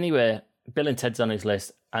 But anyway, Bill and Ted's on his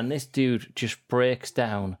list, and this dude just breaks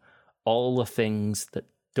down all the things that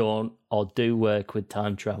don't or do work with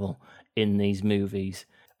time travel in these movies.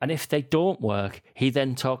 And if they don't work, he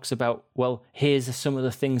then talks about, well, here's some of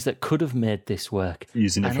the things that could have made this work.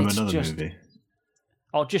 Using it from another movie.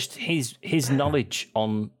 Or just his knowledge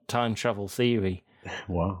on time travel theory.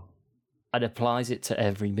 Wow. And applies it to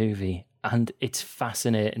every movie. And it's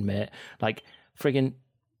fascinating, mate. Like, friggin'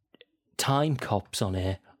 Time Cop's on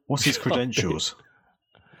here. What's his credentials?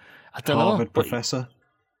 I don't know. Harvard professor?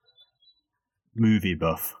 Movie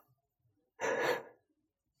buff?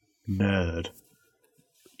 Nerd?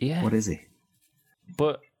 Yeah. What is he?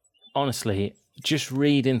 But honestly, just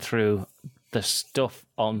reading through the stuff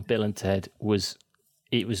on Bill and Ted was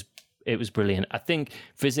brilliant. I think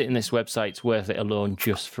visiting this website's worth it alone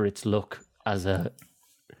just for its look as a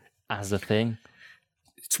thing.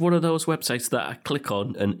 It's one of those websites that I click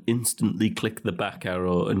on and instantly click the back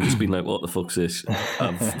arrow and just be like, what the fuck's this?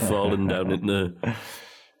 I've fallen down into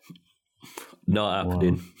not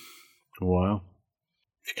happening. Wow.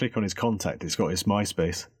 If you click on his contact, it's got his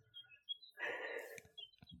MySpace.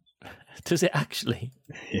 Does it actually?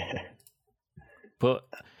 Yeah. But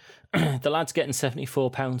the lad's getting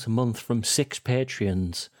 £74 a month from 6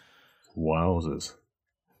 Patreons. Wowzers.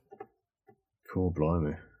 Cool,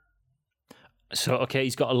 blimey. So, okay,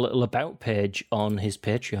 he's got a little about page on his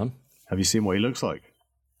Patreon. Have you seen what he looks like?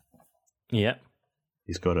 Yeah.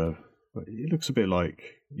 He looks a bit like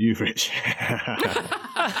you, Rich.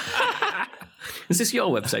 Is this your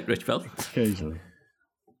website, Rich Bell? Occasionally.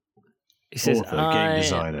 He says, author, game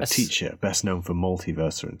designer, teacher, best known for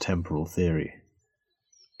multiverse and temporal theory.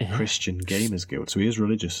 Yeah. Christian Gamers Guild. So he is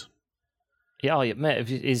religious. Yeah, mate,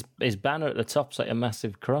 his banner at the top's like a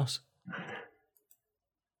massive cross.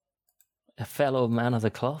 A fellow man of the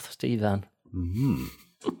cloth, Stephen. Mm-hmm.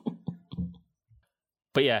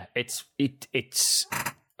 But yeah, it's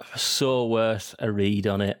so worth a read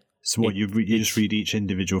on it. So what, you just read each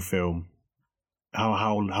individual film?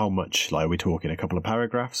 How much? Like, are we talking a couple of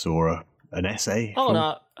paragraphs or an essay? Oh,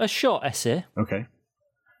 no, a short essay. Okay.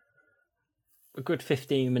 A good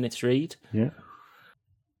 15 minutes read. Yeah.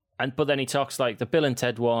 But then he talks like the Bill and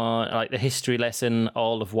Ted one, like the history lesson,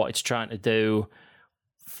 all of what it's trying to do.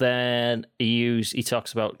 Then he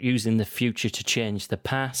talks about using the future to change the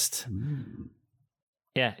past. Mm.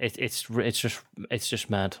 Yeah, it's just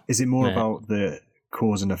mad. Is it more about the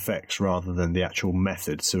cause and effects rather than the actual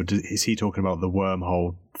method? So is he talking about the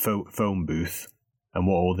wormhole phone booth and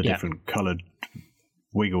what all the different coloured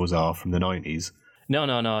wiggles are from the 90s?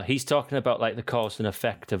 No. He's talking about like the cause and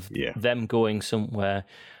effect of them going somewhere,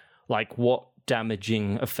 like what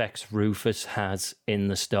damaging effects Rufus has in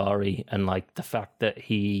the story, and like the fact that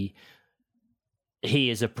he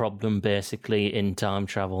is a problem basically in time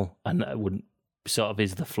travel, and that would sort of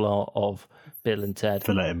is the flaw of Bill and Ted.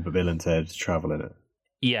 For letting Bill and Ted travel in it.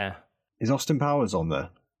 Yeah. Is Austin Powers on there?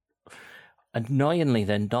 Annoyingly,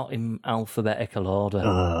 they're not in alphabetical order.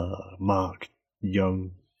 Mark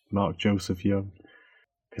Joseph Young.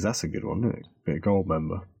 Because that's a good one, isn't it? Bit of gold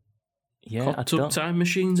member. Yeah, Hot Tub Time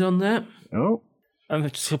Machine's on there. Oh. I'm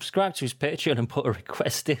subscribed to his Patreon and put a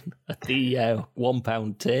request in at the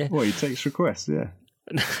 £1 tier. Well, he takes requests, yeah.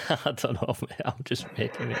 I don't know, mate. I'm just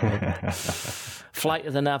making it up. Flight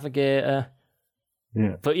of the Navigator.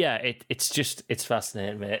 Yeah. But yeah, it's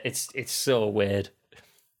fascinating, mate. It's so weird.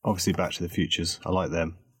 Obviously, Back to the Futures. I like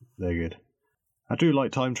them. They're good. I do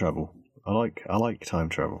like time travel. I like time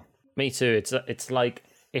travel. Me too. It's like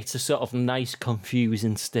it's a sort of nice,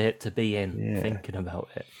 confusing state to be in thinking about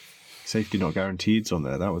it. Safety Not Guaranteed's on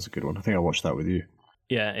there. That was a good one. I think I watched that with you.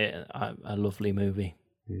 Yeah, a lovely movie.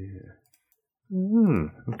 Yeah.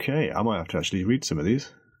 Okay, I might have to actually read some of these.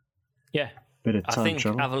 Yeah. Bit of I time think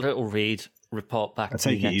travel. have a little read, report back I to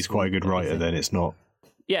me take it he's next quite a week, good what you writer. think. Then it's not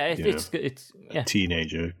Yeah, you it's yeah.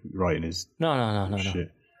 teenager writing his No.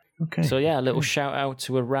 shit. Okay. So yeah, a little shout out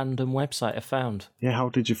to a random website I found. Yeah, how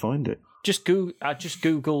did you find it? I just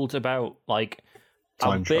googled about like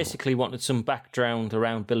Time travel. basically wanted some background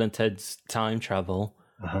around Bill and Ted's time travel,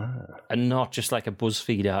 and not just like a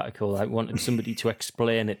BuzzFeed article. I wanted somebody to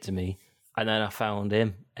explain it to me, and then I found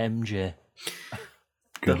him, MJ.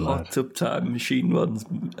 Good The lad. hot tub time machine one's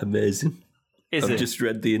amazing. I've just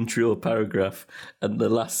read the intro paragraph, and the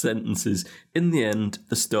last sentence is, in the end,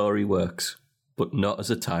 the story works, but not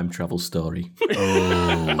as a time travel story.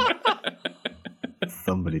 Oh.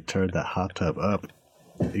 Somebody turned that hot tub up.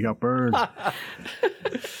 You got burned.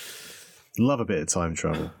 Love a bit of time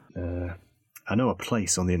travel. I know a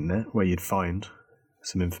place on the internet where you'd find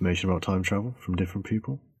some information about time travel from different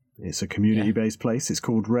people. It's a community-based place. It's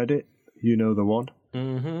called Reddit. You know the one.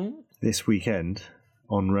 Mm-hmm. This weekend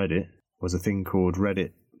on Reddit was a thing called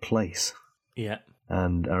Reddit Place. Yeah.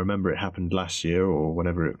 And I remember it happened last year or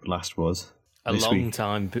whenever it last was. A This long week.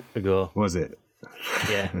 time ago. Was it?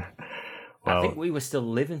 Yeah. Well, I think we were still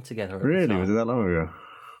living together at the really? time. Was it that long ago?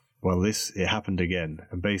 Well, it happened again.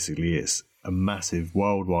 And basically it's a massive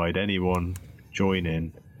worldwide, anyone join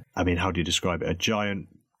in. I mean, how do you describe it? A giant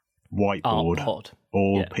whiteboard, Pod.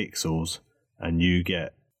 all Yeah. pixels, and you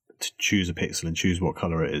get to choose a pixel and choose what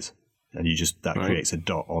color it is. And that creates a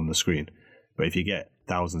dot on the screen. But if you get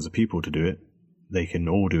thousands of people to do it, they can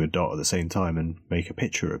all do a dot at the same time and make a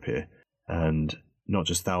picture appear. And not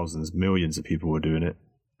just thousands, millions of people were doing it.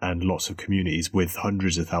 And lots of communities with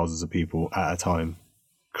hundreds of thousands of people at a time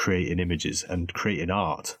creating images and creating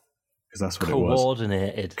art. Because that's what it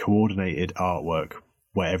was. Coordinated artwork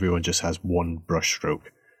where everyone just has one brush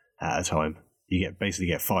stroke at a time. You basically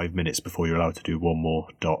get 5 minutes before you're allowed to do one more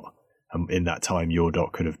dot. And in that time, your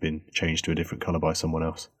dot could have been changed to a different colour by someone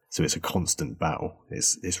else. So it's a constant battle.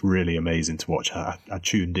 It's really amazing to watch. I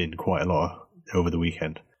tuned in quite a lot over the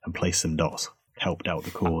weekend and placed some dots. Helped out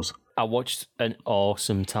the cause. I watched an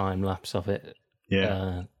awesome time lapse of it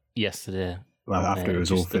yesterday. Well, after it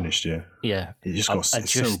was all finished, yeah. Yeah. It just got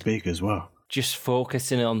it's so big as well. Just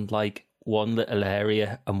focusing on like one little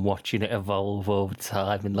area and watching it evolve over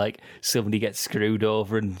time, and like somebody gets screwed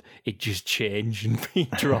over and it just changed and be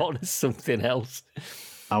drawn as something else.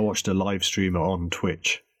 I watched a live streamer on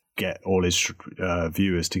Twitch get all his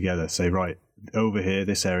viewers together, say, right, over here,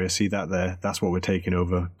 this area, see that there, that's what we're taking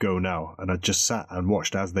over, go now. And I just sat and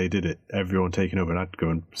watched as they did it, everyone taking over, and I'd go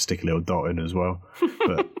and stick a little dot in as well.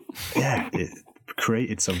 But yeah, it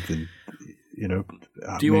created something, you know.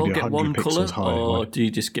 Do you maybe all get 100 one colour, pixels high. or do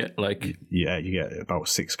you just get like... Yeah, you get about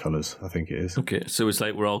 6 colours, I think it is. Okay, so it's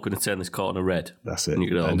like we're all going to turn this corner red. That's it. And you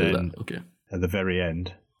could all And do then that. Okay. at the very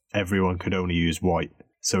end, everyone could only use white.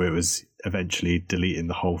 So it was eventually deleting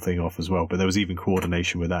the whole thing off as well. But there was even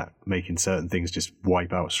coordination with that, making certain things just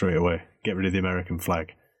wipe out straight away. Get rid of the American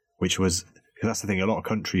flag, which was, because that's the thing, a lot of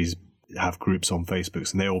countries have groups on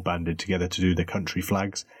Facebook and they all banded together to do their country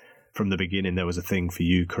flags. From the beginning, there was a thing for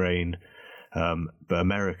Ukraine, but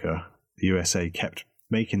America, the USA, kept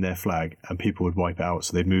making their flag and people would wipe it out,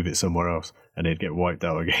 so they'd move it somewhere else and it'd get wiped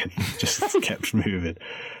out again. Just kept moving.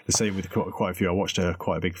 The same with quite a few. I watched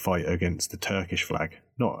quite a big fight against the Turkish flag.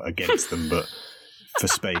 Not against them, but for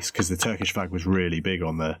space, because the Turkish flag was really big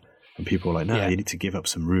on there. And people were like, no, you need to give up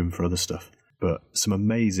some room for other stuff. But some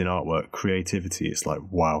amazing artwork, creativity. It's like,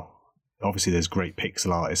 wow. Obviously, there's great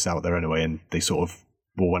pixel artists out there anyway, and they sort of,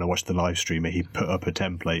 well, when I watched the live streamer, he put up a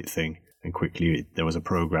template thing, and quickly there was a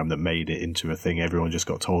program that made it into a thing. Everyone just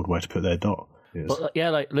got told where to put their dot. But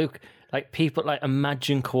yeah, like Luke, like people, like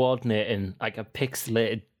imagine coordinating like a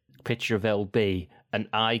pixelated picture of LB, and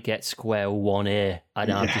I get square 1A,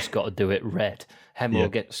 and I've just got to do it red. Hemo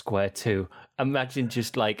gets square 2. Imagine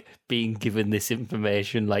just like being given this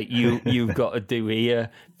information, like you've got to do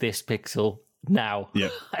here this pixel now,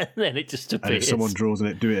 and then it just appears. And if someone draws on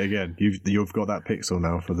it, do it again. You've got that pixel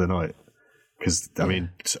now for the night. Because I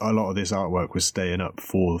mean, a lot of this artwork was staying up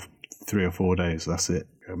for 3 or 4 days. That's it.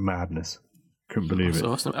 Madness. Couldn't believe it.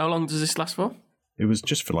 Awesome. How long does this last for? It was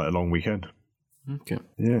just for like a long weekend. Okay.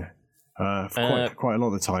 Yeah. For quite a lot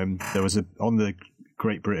of the time, there was on the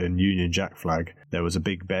Great Britain Union Jack flag, there was a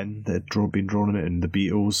Big Ben that had been drawn on it, and the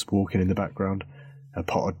Beatles walking in the background, a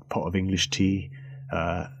pot of English tea.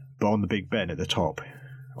 But on the Big Ben at the top,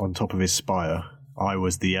 on top of his spire, I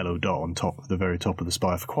was the yellow dot on top, the very top of the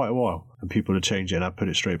spire for quite a while, and people had changed it, and I put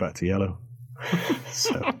it straight back to yellow.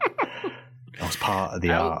 So that was part of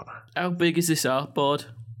the art. How big is this artboard?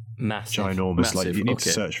 Massive. Ginormous. Massive, Like you need to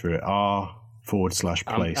search for it. R/place.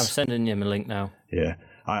 I'm sending you a link now. Yeah,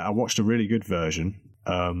 I watched a really good version.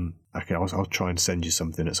 Okay, I'll try and send you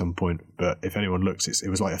something at some point. But if anyone looks, it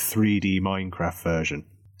was like a 3D Minecraft version.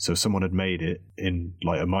 So someone had made it in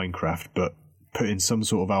like a Minecraft, but put in some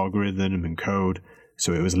sort of algorithm and code,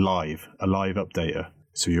 so it was a live updater.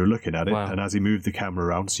 So you're looking at it, and as he moved the camera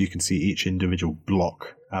around, so you can see each individual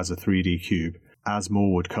block as a 3D cube. As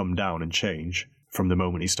more would come down and change from the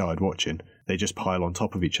moment he started watching, they just pile on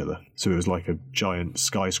top of each other. So it was like a giant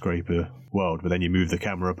skyscraper world, but then you move the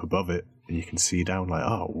camera up above it, and you can see down like,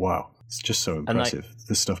 oh, wow. It's just so impressive,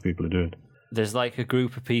 the stuff people are doing. There's like a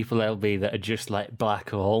group of people, LB, that are just like black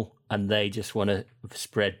hole, and they just want to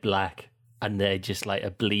spread black, and they just like are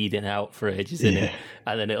bleeding out for ages in it,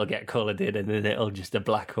 and then it'll get coloured in, and then it'll just a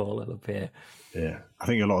black hole will appear. Yeah, I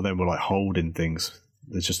think a lot of them were like holding things.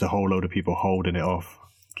 There's just a whole load of people holding it off,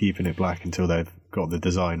 keeping it black until they've got the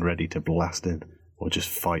design ready to blast in, or just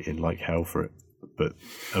fighting like hell for it. But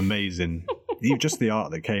amazing. Just the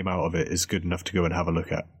art that came out of it is good enough to go and have a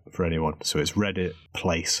look at for anyone. So it's Reddit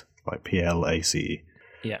Place, like PLACE.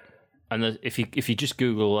 Yeah. And if you just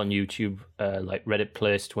Google on YouTube, like Reddit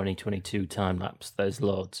Place 2022 time lapse, there's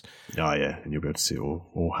loads. Oh, yeah, and you'll be able to see it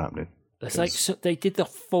all happening. It's like they did the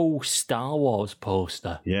full Star Wars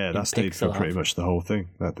poster. Yeah, that stayed for pretty much the whole thing.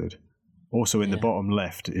 That did. Also, in the bottom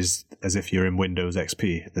left is as if you're in Windows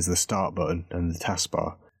XP. There's the start button and the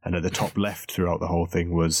taskbar. And at the top left throughout the whole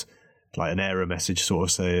thing was like an error message sort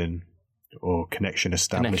of saying, or connection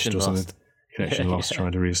established or something. Connection lost,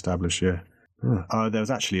 trying to re-establish, yeah. There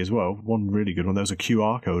was actually as well, one really good one. There was a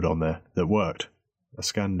QR code on there that worked. I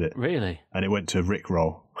scanned it. Really? And it went to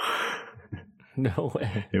Rickroll. No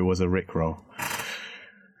way. It was a Rickroll.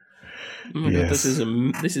 Oh my God, this is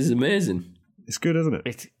amazing. It's good, isn't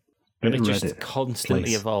it? It just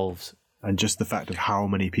constantly evolves. And just the fact of how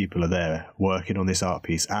many people are there working on this art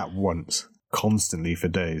piece at once, constantly for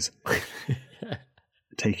days.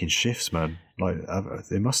 Taking shifts, man. Like,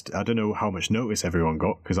 they must, I don't know how much notice everyone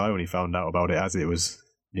got, because I only found out about it as it was,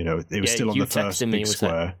 it was still on the first big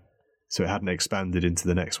square. So it hadn't expanded into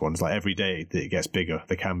the next ones. Like every day it gets bigger,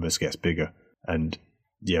 the canvas gets bigger. And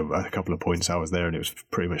yeah, a couple of points I was there and it was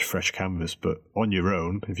pretty much fresh canvas. But on your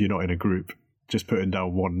own, if you're not in a group, just putting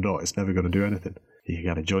down one dot, it's never going to do anything. You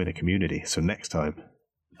got to join a community. So next time,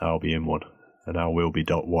 I'll be in one. And I will be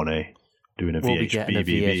 .1A doing a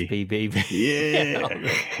VHBBB. Yeah!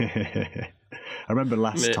 I remember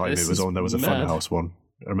last time it was on, there was a Funhouse one.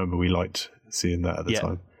 I remember we liked seeing that at the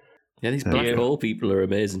time. Yeah, these black hole people are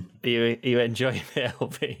amazing. You enjoy it,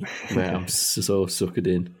 LB? Yeah, I'm so suckered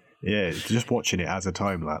in. Yeah, just watching it as a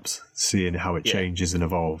time lapse, seeing how it changes and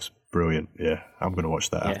evolves. Brilliant. Yeah, I'm going to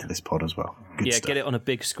watch that after this pod as well. Good stuff. Get it on a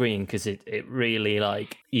big screen because it really,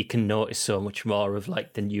 like, you can notice so much more of,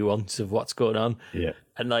 like, the nuance of what's going on. Yeah.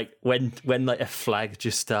 And, like, when like, a flag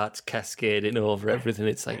just starts cascading over everything,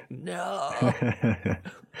 it's like, no.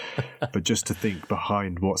 But just to think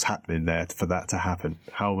behind what's happening there for that to happen.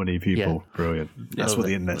 How many people? Yeah. Brilliant. That's what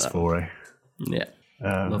the internet's for, eh? Yeah.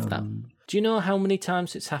 Love that. Do you know how many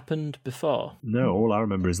times it's happened before? No, all I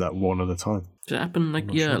remember is that one other time. Did it happen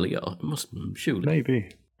like yearly? Or it must surely.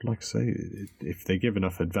 Maybe. Like I say, if they give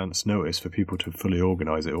enough advance notice for people to fully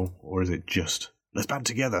organise it all, or is it just, let's band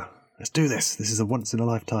together, let's do this, this is a once in a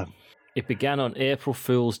lifetime. It began on April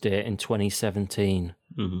Fool's Day in 2017.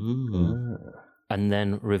 Mm-hmm. And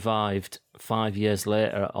then revived 5 years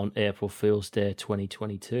later on April Fool's Day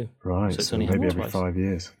 2022. Right, so only maybe every 5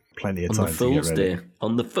 years. Plenty of time to get ready.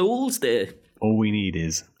 On the Fool's Day. All we need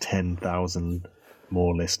is 10,000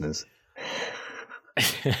 more listeners.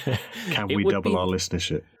 Can we double our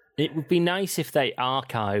listenership? It would be nice if they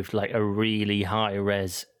archived like a really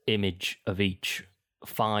high-res image of each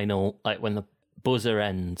final, like when the buzzer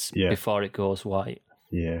ends before it goes white.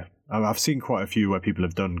 Yeah. I've seen quite a few where people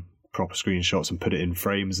have done proper screenshots and put it in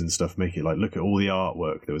frames and stuff, make it like, look at all the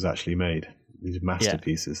artwork that was actually made. These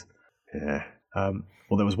masterpieces. Yeah.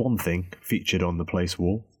 Well, there was one thing featured on the place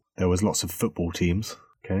wall. There was lots of football teams,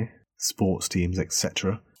 okay, sports teams,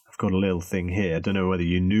 etc. I've got a little thing here. I don't know whether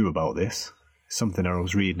you knew about this. Something I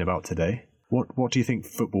was reading about today. What do you think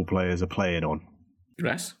football players are playing on?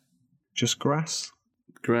 Grass. Just grass?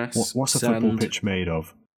 Grass. What's a football pitch made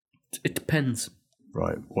of? It depends.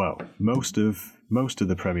 Right. Well, most of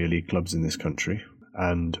the Premier League clubs in this country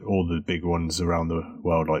and all the big ones around the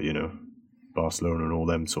world, like Barcelona and all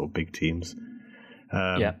them sort of big teams.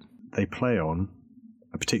 They play on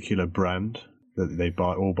a particular brand that they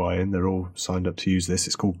buy in. They're all signed up to use this.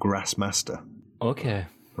 It's called Grassmaster. Okay.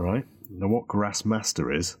 Right? Now, what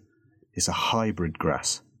Grassmaster is, it's a hybrid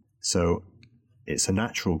grass. So it's a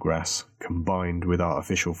natural grass combined with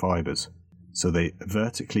artificial fibres. So they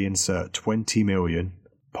vertically insert 20 million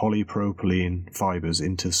polypropylene fibres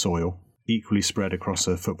into soil. equally spread across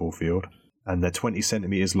a football field, and they're 20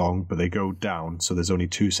 centimetres long, but they go down, so there's only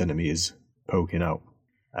 2 centimetres poking out.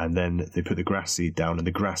 And then they put the grass seed down, and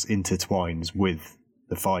the grass intertwines with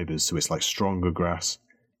the fibres, so it's like stronger grass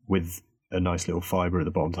with a nice little fibre at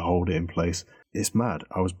the bottom to hold it in place. It's mad.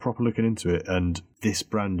 I was proper looking into it, and this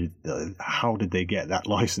brand, how did they get that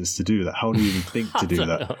license to do that? How do you even think to do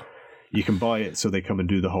that? You can buy it so they come and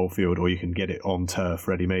do the whole field, or you can get it on turf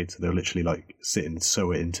ready-made, so they'll literally like sit and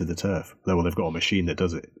sew it into the turf. Well, they've got a machine that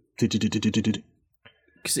does it.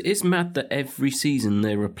 Because it is mad that every season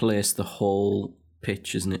they replace the whole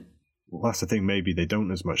pitch, isn't it? Well, that's the thing. Maybe they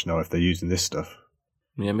don't as much now if they're using this stuff.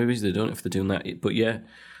 Yeah, maybe they don't if they're doing that. But yeah,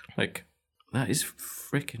 like, that is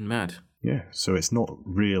freaking mad. Yeah, so it's not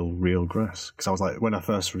real grass. Because I was like, when I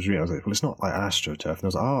first was reading, I was like, well, it's not like AstroTurf. And I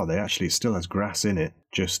was like, they actually still has grass in it.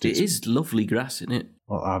 It is lovely grass in it.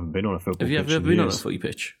 Well, I haven't been on a football pitch. Have you ever been on a footy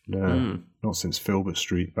pitch? No, not since Filbert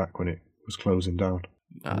Street, back when it was closing down.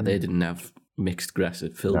 They didn't have mixed grass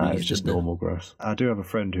at Filbert. Nah, it's just normal grass. I do have a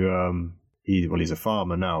friend who, he's a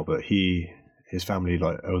farmer now, but his family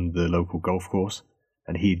like owned the local golf course,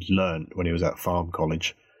 and he'd learned when he was at farm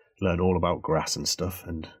college, learned all about grass and stuff,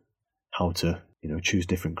 and how to, choose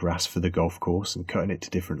different grass for the golf course and cutting it to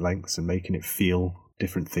different lengths and making it feel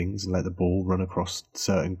different things and let the ball run across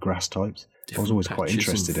certain grass types. I was always quite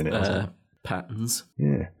interested in it. Patterns.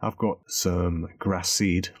 Yeah, I've got some grass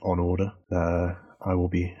seed on order. I will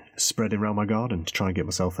be spreading around my garden to try and get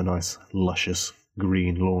myself a nice, luscious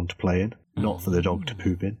green lawn to play in, not for the dog to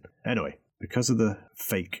poop in. Anyway, because of the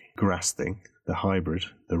fake grass thing, the hybrid,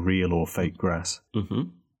 the real or fake grass,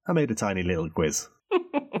 I made a tiny little quiz.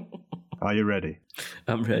 Are you ready?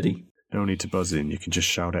 I'm ready. No need to buzz in. You can just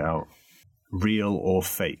shout it out. Real or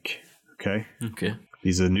fake, okay? Okay.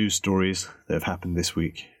 These are news stories that have happened this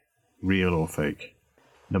week. Real or fake.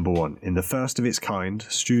 Number 1. In the first of its kind,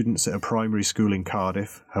 students at a primary school in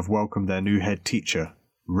Cardiff have welcomed their new head teacher,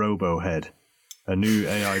 RoboHead, a new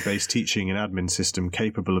AI-based teaching and admin system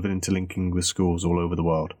capable of interlinking with schools all over the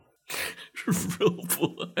world.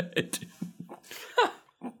 RoboHead.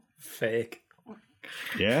 Fake.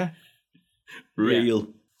 Yeah? Real. Yeah.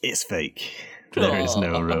 It's fake. There is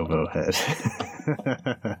no RoboHead.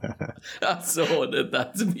 I so wanted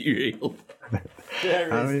that to be real.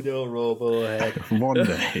 There is no RoboHead. One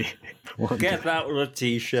day. Get that on a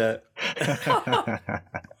t-shirt.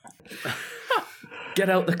 Get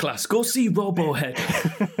out the class. Go see RoboHead.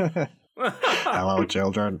 Hello,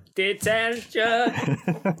 children. Detention.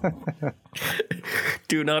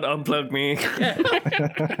 Do not unplug me.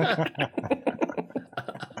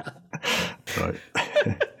 Right.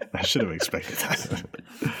 I should have expected that.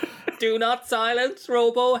 Do not silence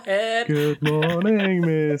RoboHead. Good morning,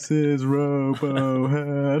 Mrs.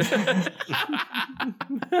 RoboHead.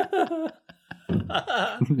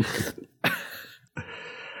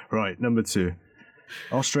 Right, number 2.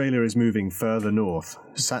 Australia is moving further north.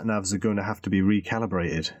 Sat-navs are going to have to be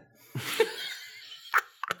recalibrated.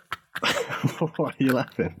 Why are you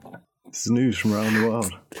laughing? This is news from around the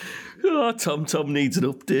world. Oh, Tom needs an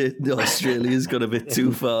update. Australia's got a bit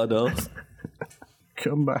too far north.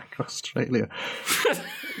 Come back, Australia.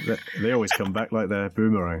 They always come back like they're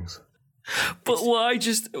boomerangs. But why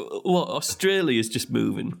Australia's just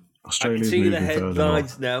moving? Australia's I can see moving the further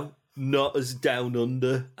headlines north. now. Not as down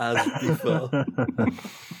under as before.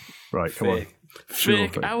 Right, come on. Fake.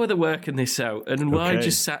 Fake. How are they working this out? And why Okay.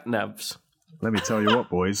 just sat-navs? Let me tell you what,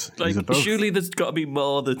 boys. Like, These are both, surely there's got to be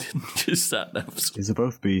more than just sat-navs. these are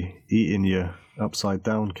both be eating your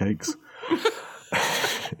upside-down cakes.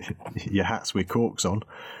 Your hats with corks on.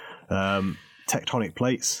 Tectonic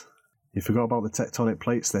plates. You forgot about the tectonic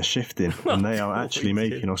plates. They're shifting, and they are actually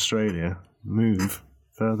making Australia move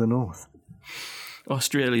further north.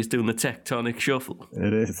 Australia's doing the tectonic shuffle.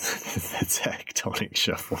 It is the tectonic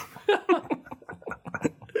shuffle.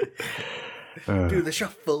 Do the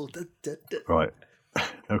shuffle. Right.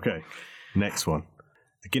 Okay. Next one.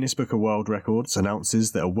 The Guinness Book of World Records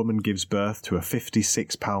announces that a woman gives birth to a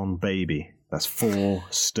 56-pound baby. That's 4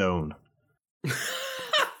 stone.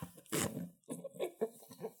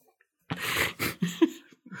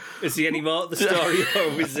 Is there any more to the story,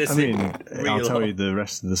 or is this I mean, real? I'll tell you the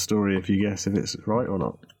rest of the story if you guess if it's right or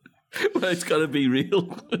not. Well, it's got to be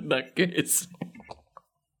real in that case.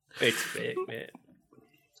 It's fake, mate.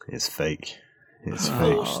 It's fake. It's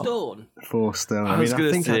Oh, fake. stone. 4 stone. I I was mean, I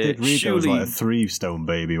gonna think I say, did read there was like a surely- 3-stone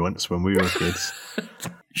baby once when we were kids.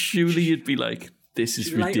 Surely you'd be like, this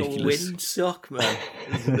is Like a ridiculous. windsock, man.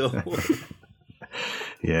 There's no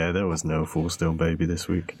Yeah, there was no 4-stone baby this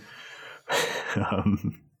week.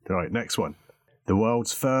 Right, next one. The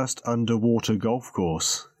world's first underwater golf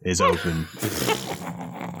course is open.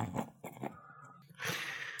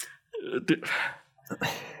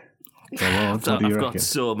 Come on, what do you I've reckon? got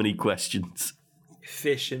so many questions.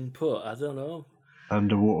 Fish and putt, I don't know.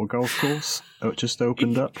 Underwater golf course just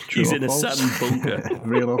opened up. True He's or in a false? sand bunker.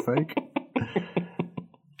 Real or fake?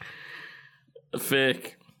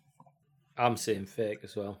 Fake. I'm saying fake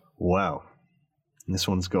as well. Wow. This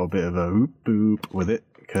one's got a bit of a whoop boop with it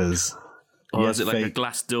because. Or is it like a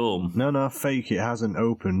glass dome? No, fake. It hasn't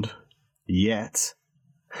opened yet.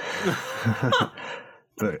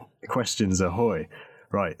 But questions ahoy.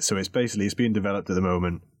 Right, so it's being developed at the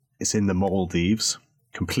moment. It's in the Maldives,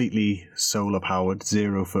 completely solar powered,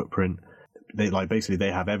 zero footprint. They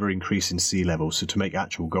have ever increasing sea levels, so to make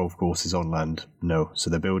actual golf courses on land, no. So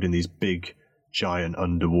they're building these big, giant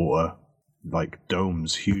underwater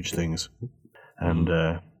domes, huge things. And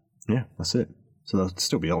yeah, that's it. So there'll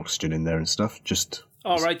still be oxygen in there and stuff. Just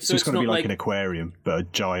All right, it's so just it's going to be not like an aquarium, but a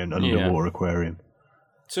giant underwater aquarium.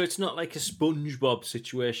 So it's not like a SpongeBob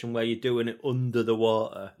situation where you're doing it under the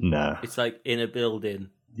water. Nah. It's like in a building.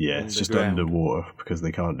 Yeah, it's just underground. underwater because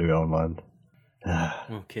they can't do it on land.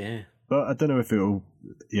 Okay. But I don't know if it'll,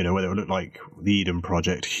 whether it'll look like the Eden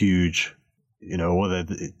Project, huge, or whether,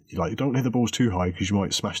 don't hit the balls too high because you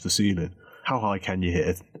might smash the ceiling. How high can you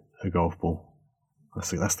hit a golf ball?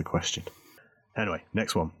 That's the question. Anyway,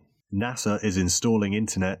 next one. NASA is installing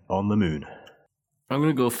internet on the moon. I'm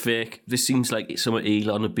going to go fake. This seems like it's something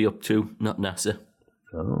Elon would be up to, not NASA.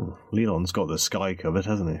 Oh, Elon's got the sky covered,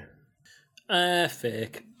 hasn't he?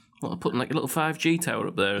 Fake. What, putting like a little 5G tower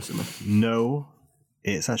up there or something? No,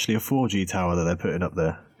 it's actually a 4G tower that they're putting up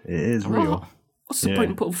there. It is real. What? What's the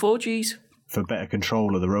point in putting 4Gs? For better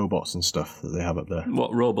control of the robots and stuff that they have up there.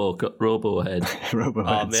 What, Robohead?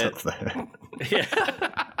 Robohead's mate. up there.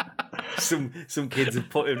 Yeah. some kids have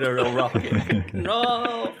put in a real rocket.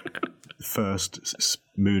 No. First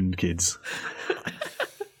moon kids.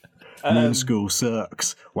 Moon school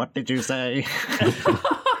sucks. What did you say?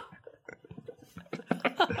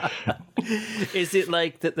 Is it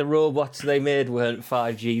like that the robots they made weren't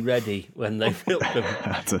 5G ready when they built them?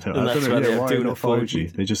 I don't know. And I that's don't why know. they're Why doing not it 4G?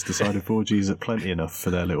 4G? They just decided 4G is plenty enough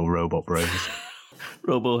for their little robot brains.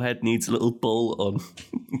 Robohead needs a little bolt on.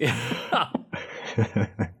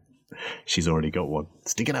 She's already got one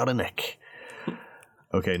sticking out her neck.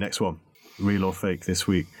 Okay, next one. Real or fake this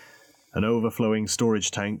week. An overflowing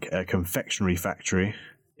storage tank at a confectionery factory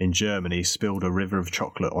in Germany spilled a river of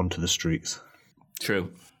chocolate onto the streets.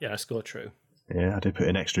 True. Yeah, let's go true. Yeah, I did put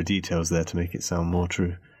in extra details there to make it sound more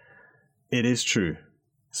true. It is true.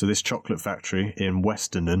 So this chocolate factory in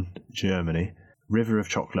Westernen, Germany, river of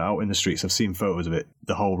chocolate out in the streets. I've seen photos of it.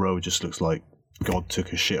 The whole road just looks like God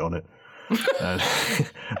took a shit on it. And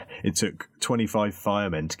it took 25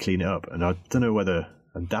 firemen to clean it up, and I don't know whether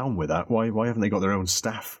I'm down with that. Why haven't they got their own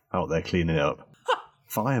staff out there cleaning it up?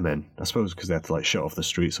 Firemen, I suppose, because they have to shut off the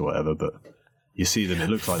streets or whatever. But you see them, it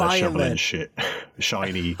looks like they're shoveling shit,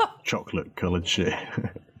 shiny chocolate-coloured shit.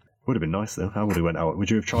 Would have been nice though. How would it went out? Would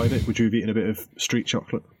you have tried it? Would you have eaten a bit of street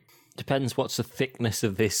chocolate? Depends what's the thickness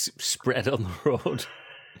of this spread on the road.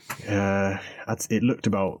 It looked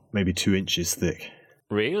about maybe 2 inches thick.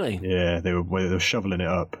 Really? Yeah, they were shoveling it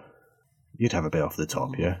up. You'd have a bit off the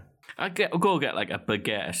top, yeah. I'll go get like a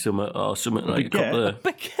baguette or something like a couple of...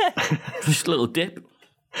 Baguette? Just a little dip.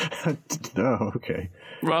 Oh, okay.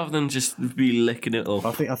 Rather than just be licking it up.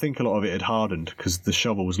 I think a lot of it had hardened because the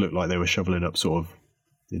shovels looked like they were shoveling up sort of,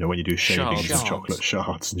 when you do shavings Shards. with chocolate,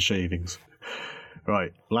 shards and shavings.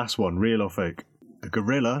 Right, last one, real or fake? A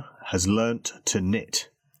gorilla has learnt to knit,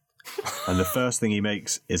 and the first thing he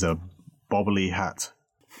makes is a bobble hat.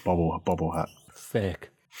 Fake.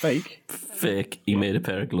 Fake? Fake. He made a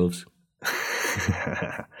pair of gloves.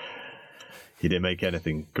 He didn't make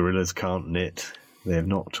anything. Gorillas can't knit. They have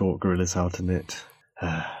not taught gorillas how to knit.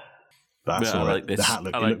 But that's all I right. like this. The hat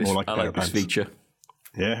looked I more like a pair of this pants. feature.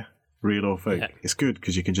 Yeah, real or fake? Yeah. It's good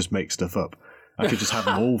because you can just make stuff up. I could just have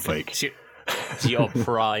them all fake. It's your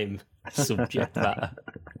prime subject matter.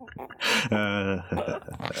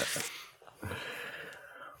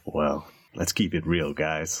 Well, let's keep it real,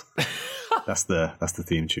 guys. That's the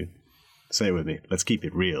theme tune. Say it with me. Let's keep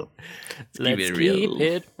it real. Let's it real. keep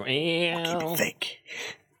it Keep real. it fake.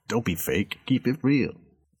 Don't be fake. Keep it real.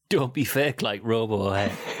 Don't be fake like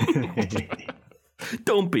Robohead.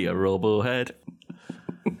 Don't be a Robohead.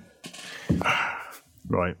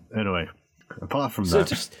 Right. Anyway, apart from So that,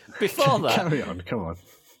 just before that, carry on. Come on.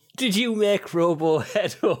 did you make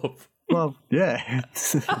Robohead up? Well, yeah.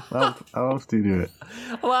 How else do you do it?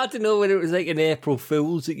 Well, I don't know whether it was like an April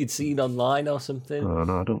Fool's that you'd seen online or something. Oh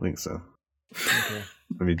no, I don't think so. Okay.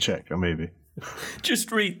 Let me check. Maybe.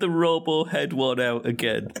 Just read the Robohead one out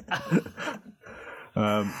again.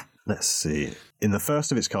 Let's see. In the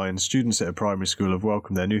first of its kind, students at a primary school have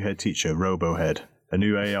welcomed their new head teacher, RoboHead, a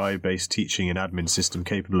new AI-based teaching and admin system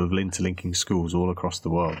capable of interlinking schools all across the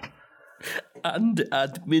world. And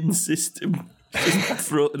admin system.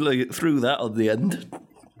 Throw that on the end.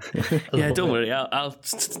 Yeah, don't worry.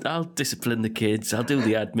 I'll discipline the kids. I'll do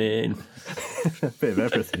the admin. Bit of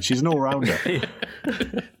everything. She's an all-rounder.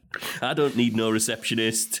 I don't need no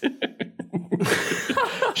receptionist.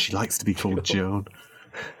 She likes to be called Joan.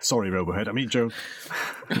 Sorry, RoboHead. I mean Joan.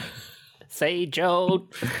 Say Joan.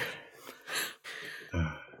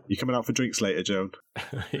 You coming out for drinks later, Joan?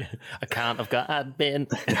 I can't. I've got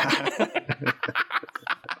admin.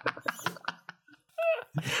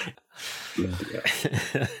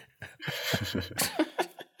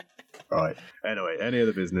 Right. Anyway, any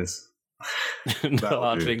other business? No,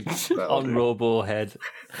 I think on RoboHead.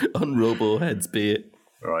 On RoboHead's beer.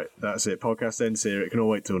 Right, that's it. Podcast ends here. It can all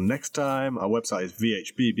wait till next time. Our website is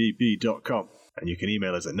vhbbb.com, and you can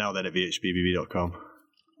email us at nowthen@vhbbb.com.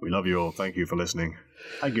 We love you all. Thank you for listening.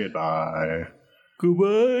 And goodbye.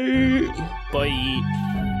 Goodbye. Bye.